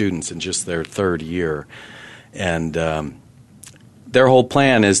 400 students in just their third year. And their whole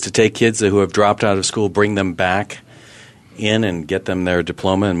plan is to take kids who have dropped out of school, bring them back in and get them their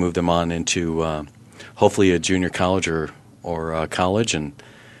diploma and move them on into hopefully a junior college or college and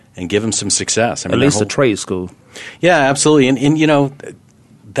give them some success. I mean, at least a trade school. Yeah, absolutely. And you know,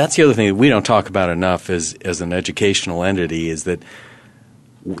 that's the other thing that we don't talk about enough as an educational entity, is that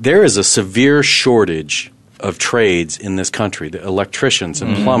there is a severe shortage of trades in this country, the electricians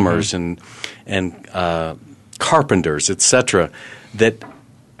and plumbers and carpenters, etc. That,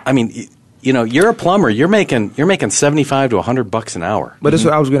 I mean, you know, you're a plumber, you're making $75 to $100 an hour. But that's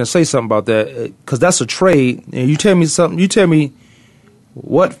what I was going to say something about that, because that's a trade. And you tell me something. You tell me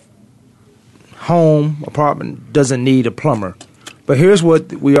what home apartment doesn't need a plumber. But here's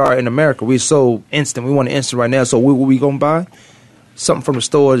what we are in America. We're so instant. We want it instant right now. So what we going to buy? Something from the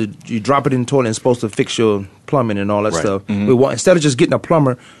store. You drop it in the toilet and it's supposed to fix your plumbing and all that stuff. We want, instead of just getting a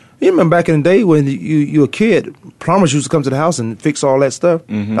plumber. You remember back in the day when you were a kid, plumbers used to come to the house and fix all that stuff.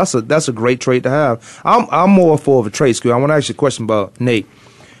 That's a great trade to have. I'm more for a trade school. I want to ask you a question about Nate.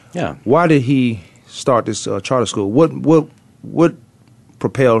 Yeah. Why did he start this charter school? What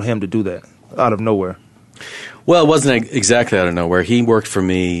propelled him to do that out of nowhere? Well, it wasn't exactly out of nowhere. He worked for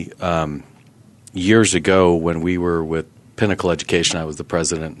me years ago when we were with Pinnacle Education. I was the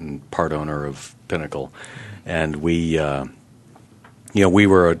president and part owner of Pinnacle, and we were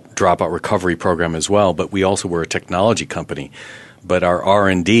a dropout recovery program as well, but we also were a technology company. But our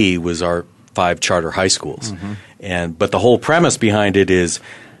R&D was our 5 charter high schools. But the whole premise behind it is,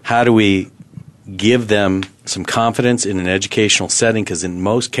 how do we give them some confidence in an educational setting, because in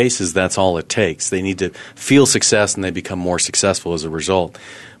most cases that's all it takes. They need to feel success and they become more successful as a result.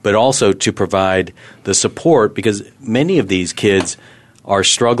 But also to provide the support, because many of these kids are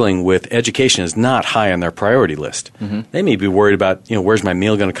struggling with education is not high on their priority list. They may be worried about, where's my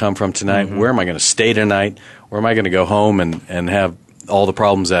meal going to come from tonight? Where am I going to stay tonight? Where am I going to go home and have all the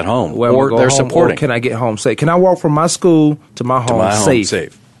problems at home? Or they're supporting. Or can I get home safe? Can I walk from my school to my home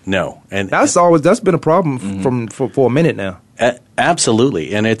safe? No, and that's been a problem for a minute now.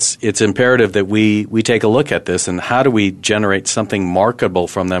 Absolutely, and it's imperative that we take a look at this and how do we generate something marketable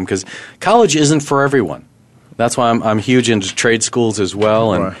from them, because college isn't for everyone. That's why I'm huge into trade schools as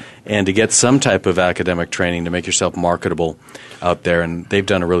well, and to get some type of academic training to make yourself marketable out there. And they've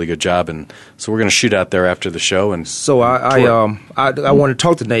done a really good job, and so we're going to shoot out there after the show. And so I want to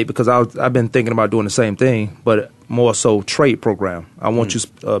talk to Nate, because I've been thinking about doing the same thing, but more so trade program. I want you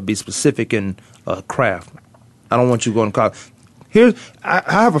to be specific in craft. I don't want you going to college. I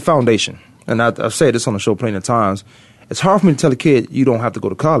have a foundation, and I've said this on the show plenty of times. It's hard for me to tell a kid you don't have to go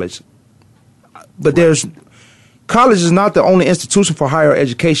to college, but college is not the only institution for higher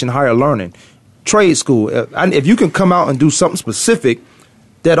education, higher learning. Trade school, if you can come out and do something specific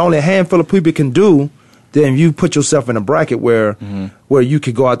that only a handful of people can do, then you put yourself in a bracket where you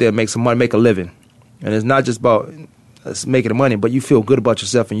could go out there and make some money, make a living. And it's not just about making the money, but you feel good about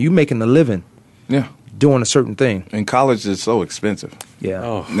yourself and you making a living. Yeah. Doing a certain thing. And college is so expensive.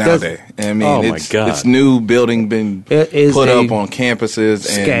 Yeah. Nowadays. I mean, my God. It's new building been put up on campuses.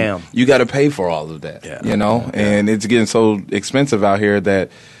 Scam. And you got to pay for all of that, and it's getting so expensive out here that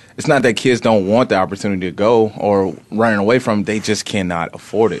it's not that kids don't want the opportunity to go or running away from it. They just cannot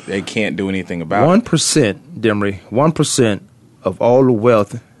afford it. They can't do anything about it. 1%, Demery, 1% of all the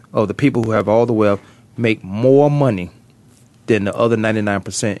wealth, of the people who have all the wealth, make more money than the other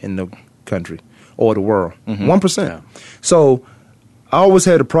 99% in the country or the world. 1%. Yeah. So I always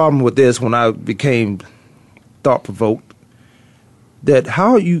had a problem with this when I became thought-provoked, that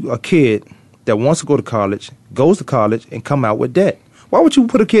how are you a kid that wants to go to college, goes to college, and come out with debt? Why would you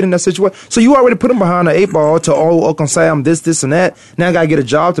put a kid in that situation? So you already put them behind an 8-ball to, okay, say I'm this, and that. Now I got to get a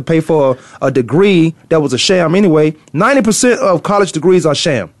job to pay for a degree that was a sham anyway. 90% of college degrees are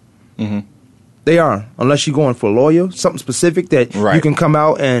sham. They are, unless you're going for a lawyer, something specific that you can come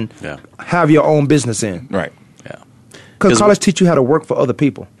out and have your own business in. Right. Because college teach you how to work for other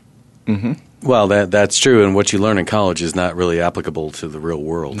people. Well, that's true, and what you learn in college is not really applicable to the real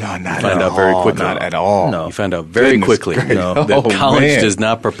world. No, not you find at out very all. quickly. Not at all. No. You find out very quickly that college man. does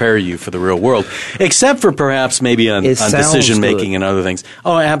not prepare you for the real world, except for perhaps maybe on decision-making and other things.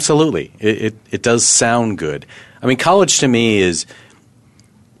 Oh, absolutely. It does sound good. I mean, college to me is,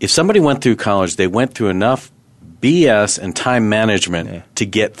 if somebody went through college, they went through enough BS and time management to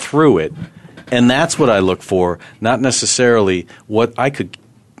get through it, and that's what I look for, not necessarily what I could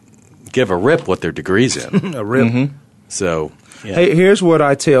give a rip what their degree's in. A rip. So, yeah. Hey, here's what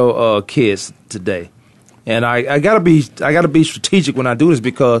I tell kids today, and I gotta be strategic when I do this,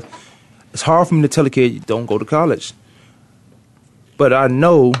 because it's hard for me to tell a kid don't go to college, but I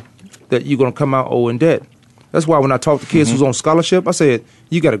know that you're gonna come out in debt. That's why when I talk to kids who's on scholarship, I said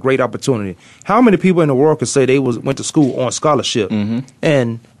you got a great opportunity. How many people in the world could say they went to school on scholarship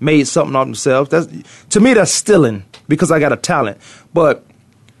and made something of themselves? To me, that's stealing, because I got a talent, but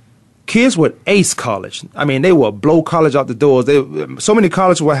kids would ace college. I mean, they would blow college out the doors. So many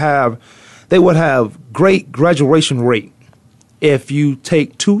colleges would have great graduation rate if you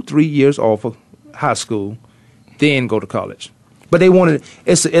take 2-3 years off of high school, then go to college. But they wanted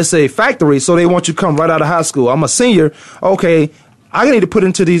it's a factory, so they want you to come right out of high school. I'm a senior. Okay, I need to put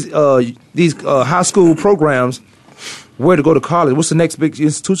into these high school programs where to go to college. What's the next big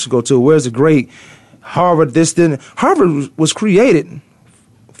institution to go to? Where's the great Harvard? Harvard was created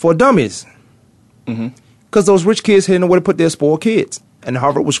for dummies, because those rich kids had nowhere to put their spoiled kids, and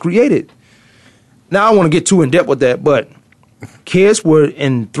Harvard was created. Now, I don't want to get too in depth with that, but kids were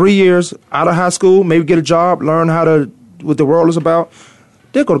in 3 years out of high school, maybe get a job, learn what the world is about.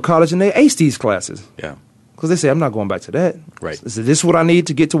 They go to college and they ace these classes. Yeah, because they say, I'm not going back to that. Right. Is this what I need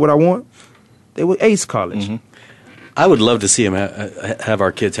to get to what I want? They would ace college. I would love to see them have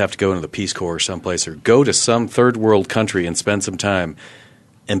our kids have to go into the Peace Corps or someplace, or go to some third world country and spend some time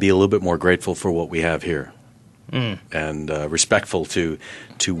and be a little bit more grateful for what we have here, and respectful to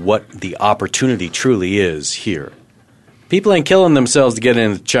what the opportunity truly is here. People ain't killing themselves to get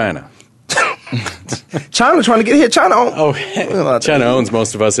into China. China trying to get here. China China owns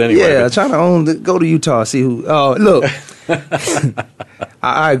most of us anyway. Yeah, China owns. Go to Utah, see who. Look,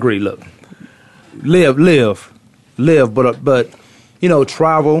 I agree. Look, live, but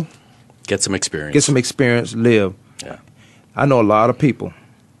travel, get some experience, live. Yeah, I know a lot of people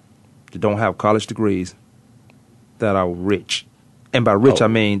that don't have college degrees that are rich, and by rich I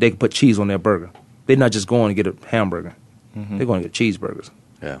mean they can put cheese on their burger. They're not just going to get a hamburger; they're going to get cheeseburgers.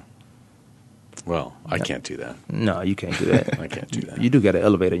 Yeah. Well, I can't do that. No, you can't do that. I can't do that. You do got an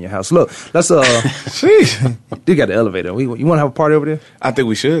elevator in your house. Look, let's Jeez. You got an elevator. You want to have a party over there? I think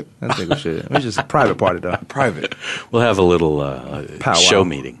we should. It's just a private party, though. Private. We'll have a little show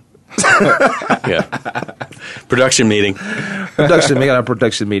meeting. Yeah. Production meeting. We got a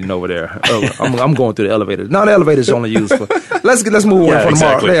production meeting over there. I'm going through the elevator. No, the elevator's only used for. Let's move on from the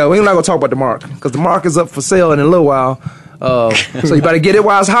mark. Yeah, we're not going to talk about the mark, because the mark is up for sale in a little while. So you better get it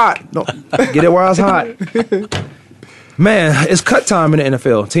while it's hot. No, get it while it's hot. Man, it's cut time in the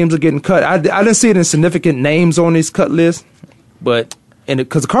NFL. Teams are getting cut. I didn't see any significant names on these cut lists, but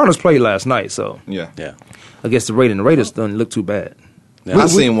because the Cardinals played last night, so yeah. Against the Raiders, and the Raiders doesn't look too bad. Yeah, I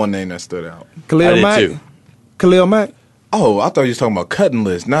seen one name that stood out. Khalil Mack. Oh, I thought you was talking about cutting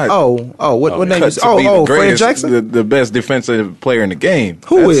list, not. What name is? Fred Jackson, the best defensive player in the game.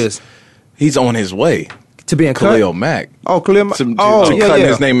 Who is? He's on his way to being Khalil Mack. Khalil Mack. To cut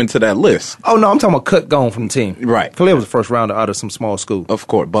his name into that list. Oh no, I'm talking about cut gone from the team. Right. Khalil was the first rounder out of some small school. Of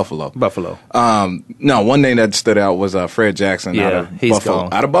course, Buffalo. No, one name that stood out was Fred Jackson out of Buffalo.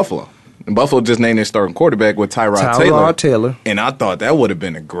 Gone. Out of Buffalo. And Buffalo just named their starting quarterback with Tyrod Taylor. And I thought that would have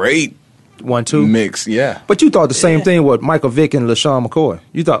been a great 1-2 mix, yeah. But you thought the same thing with Michael Vick and LaShawn McCoy.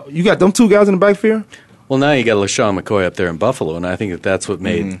 You thought you got them two guys in the backfield? Well, now you got LaShawn McCoy up there in Buffalo, and I think that's what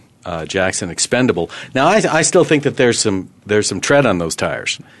made Jackson expendable. Now, I still think that there's some tread on those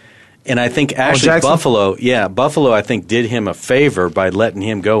tires. And I think actually Buffalo, I think did him a favor by letting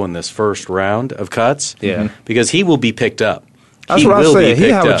him go in this first round of cuts. Yeah. Because he will be picked up. That's what I said. He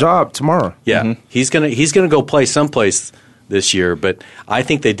have a job tomorrow. Yeah. He's gonna go play someplace this year, but I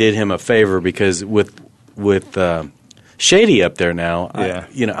think they did him a favor because with Shady up there now,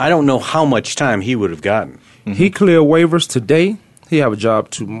 I don't know how much time he would have gotten. He cleared waivers today. He have a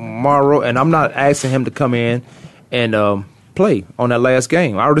job tomorrow, and I'm not asking him to come in and play on that last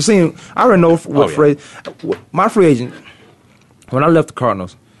game. I already know what my free agent. When I left the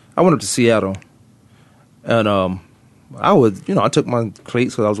Cardinals, I went up to Seattle, and I took my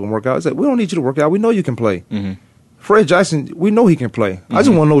cleats because I was going to work out. I said, "We don't need you to work out. We know you can play." Fred Jackson, we know he can play. I just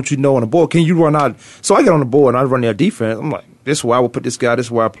want to know what you know on the board. Can you run out? So I get on the board and I run their defense. I'm like, this is where I would put this guy, this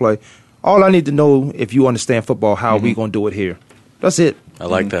is where I play. All I need to know, if you understand football, how we going to do it here. That's it. I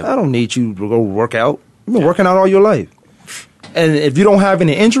like that. I don't need you to go work out. You've been working out all your life. And if you don't have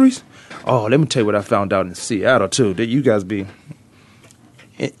any injuries, let me tell you what I found out in Seattle, too. That you guys do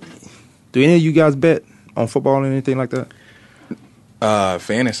any of you guys bet on football or anything like that?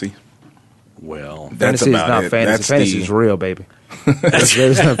 Fantasy. Well, fantasy is not fantasy. That's fantasy is real, baby. Fantasy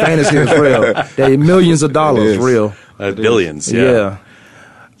is real. They're millions of dollars real. Billions, yeah.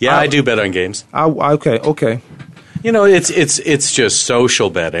 Yeah, I do bet on games. Okay. You know, it's just social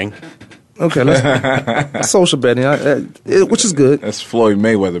betting. Okay, let's social betting, which is good. That's Floyd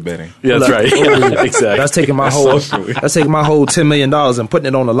Mayweather betting. Yeah, that's right. Exactly. That's taking my whole $10 million and putting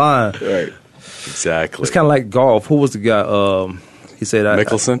it on the line. Right. Exactly. It's kind of like golf. Who was the guy? He said,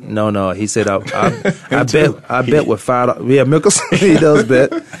 Mickelson? No. He said, I bet with $5. Yeah, Mickelson, he does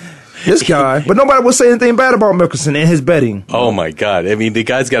bet. This guy. But nobody would say anything bad about Mickelson and his betting. Oh, my God. I mean, the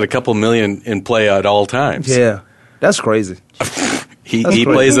guy's got a couple million in play at all times. Yeah. That's crazy. He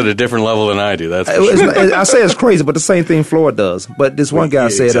plays at a different level than I do. That's for sure. I say it's crazy, but the same thing Floyd does. But this one guy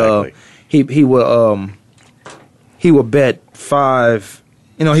said he would bet five.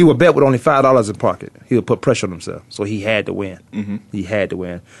 You know, he would bet with only $5 in pocket. He would put pressure on himself, so he had to win. Mm-hmm. He had to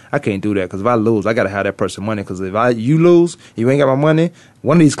win. I can't do that because if I lose, I got to have that person money. Because if you lose, you ain't got my money.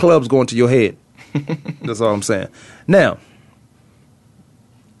 One of these clubs going to your head. That's all I'm saying. Now,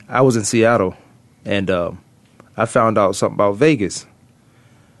 I was in Seattle, and I found out something about Vegas.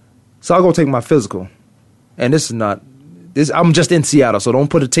 So I'll go take my physical, and this is not this. I'm just in Seattle, so don't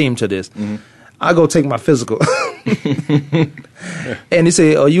put a team to this. Mm-hmm. I go take my physical. And he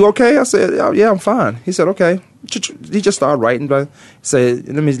said, "Are you okay?" I said, "Yeah, I'm fine." He said, "Okay." He just started writing, but he said,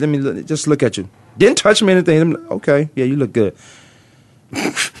 "Let me just look at you." Didn't touch me or anything. I'm like, okay, yeah, you look good.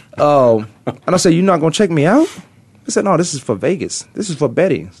 And I said, "You're not gonna check me out?" He said, "No, this is for Vegas. This is for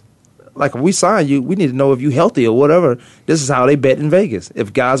betting. Like if we sign you, we need to know if you're healthy or whatever. This is how they bet in Vegas.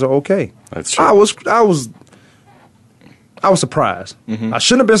 If guys are okay." That's true. I was surprised. Mm-hmm. I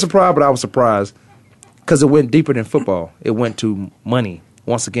shouldn't have been surprised, but I was surprised because it went deeper than football. It went to money.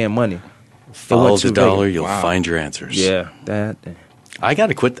 Once again, money. Follow the dollar, you'll find your answers. Yeah, that. I got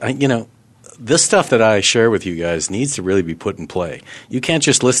to quit. This stuff that I share with you guys needs to really be put in play. You can't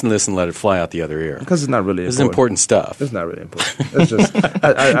just listen to this and let it fly out the other ear. Because it's not really important. This is important stuff. It's not really important. It's just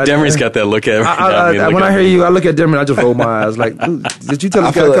Demery's got that look at me. When I hear you, I look at Demery and I just roll my eyes. Like, did you tell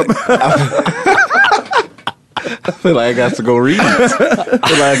us to I feel like I got to go read. I feel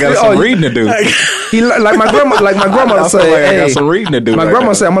like I got some reading to do. Like my grandma say, I got some reading to do. My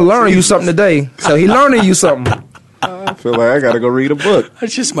grandma said, "I'm gonna learn you something today." So he learning you something. I feel like I got to go read a book.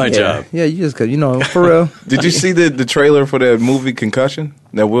 That's just my job. Yeah, you just for real. Did you see the trailer for that movie Concussion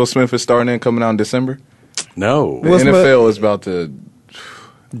that Will Smith is starring in coming out in December? No. The NFL is about to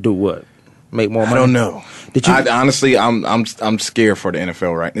do what? Make more money? I don't know. Honestly, I'm scared for the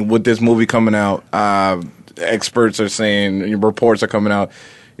NFL right now. With this movie coming out, experts are saying, reports are coming out.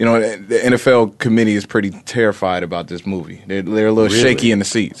 You know, the NFL committee is pretty terrified about this movie. They're a little shaky in the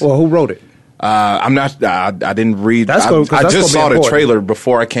seats. Well, who wrote it? I'm not. I didn't read. I just saw the trailer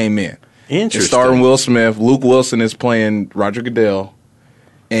before I came in. Interesting. It's starring Will Smith. Luke Wilson is playing Roger Goodell,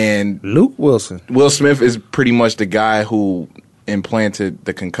 and Luke Wilson. Will Smith is pretty much the guy who implanted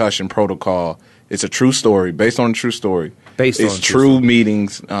the concussion protocol. It's a true story, based on a true story. It's true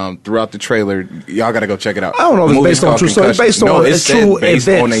meetings throughout the trailer. Y'all got to go check it out. I don't know if it's based on true story. It's based on a true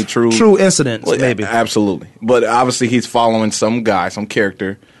event, on a true incident, maybe. Absolutely. But obviously he's following some guy, some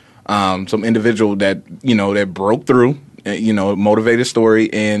character, some individual that, that broke through, motivated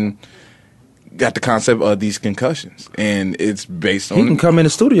story, and got the concept of these concussions. And it's based on... He can come in the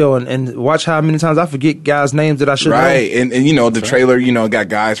studio and watch how many times I forget guys' names that I should know. Right. And the trailer, got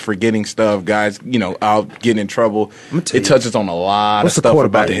guys forgetting stuff, guys, out getting in trouble. It touches on a lot of stuff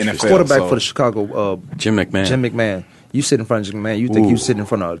about the NFL. Quarterback for the Chicago... Jim McMahon. Jim McMahon. You sit in front of Jim McMahon, you think you sit in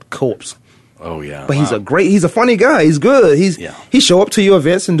front of a corpse. Oh, yeah. But he's a funny guy. He's good. He show up to your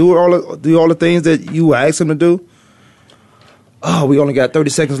events and do all the things that you ask him to do. Oh, we only got 30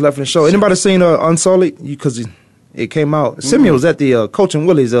 seconds left in the show. Anybody seen Unsullied? Because it came out. Simeon was at the Coaching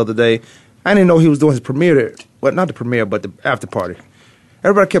Willie's the other day. I didn't know he was doing his premiere there. Well, not the premiere, but the after party.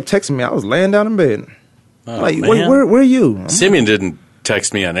 Everybody kept texting me. I was laying down in bed. Oh, like, where are you? Simeon didn't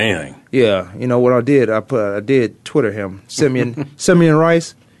text me on anything. Yeah, you know what I did? I did Twitter him. Simeon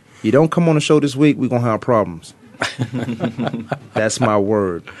Rice, you don't come on the show this week, we're going to have problems. That's my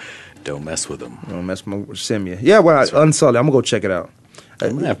word. Don't mess with them. Don't mess with Simeon. Yeah, well, Unsullied. I'm gonna go check it out.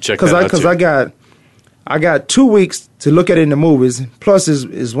 I'm gonna have to check that out because I got 2 weeks to look at it in the movies. Plus,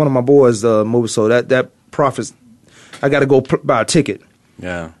 is one of my boys' movies, so that profits. I got to go buy a ticket.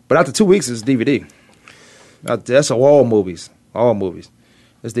 Yeah. But after 2 weeks, it's DVD. That's all movies. All movies.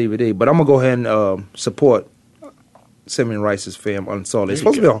 It's DVD. But I'm going to go ahead and support Simeon Rice's film, Unsolved. It's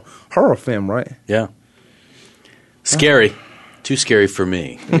supposed to be a horror film, right? Yeah. Scary. Too scary for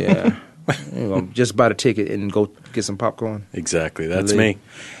me. Yeah. Just buy the ticket and go get some popcorn. Exactly. That's me.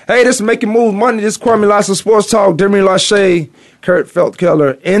 Hey, this is Making Moves Monday. This is Kwamie Lassiter Sports Talk. Demi Lachey, Kurt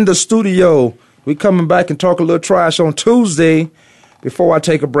Feldkeller in the studio. We coming back and talk a little trash on Tuesday before I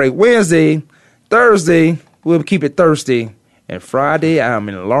take a break. Wednesday, Thursday, we'll keep it thirsty. And Friday, I'm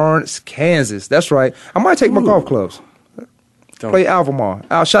in Lawrence, Kansas. That's right. I might take my golf clubs. Play Albemarle.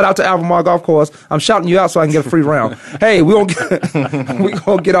 Shout out to Albemarle Golf Course. I'm shouting you out so I can get a free round. Hey, we're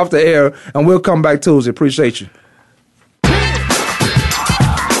gonna get off the air, and we'll come back Tuesday. Appreciate you.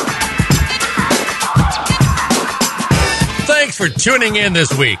 Thanks for tuning in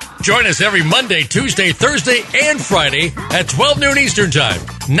this week. Join us every Monday, Tuesday, Thursday, and Friday at 12 noon Eastern Time,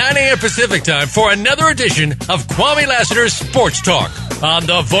 9 a.m. Pacific Time for another edition of Kwamie Lassiter's Sports Talk on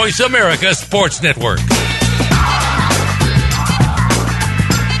the Voice America Sports Network.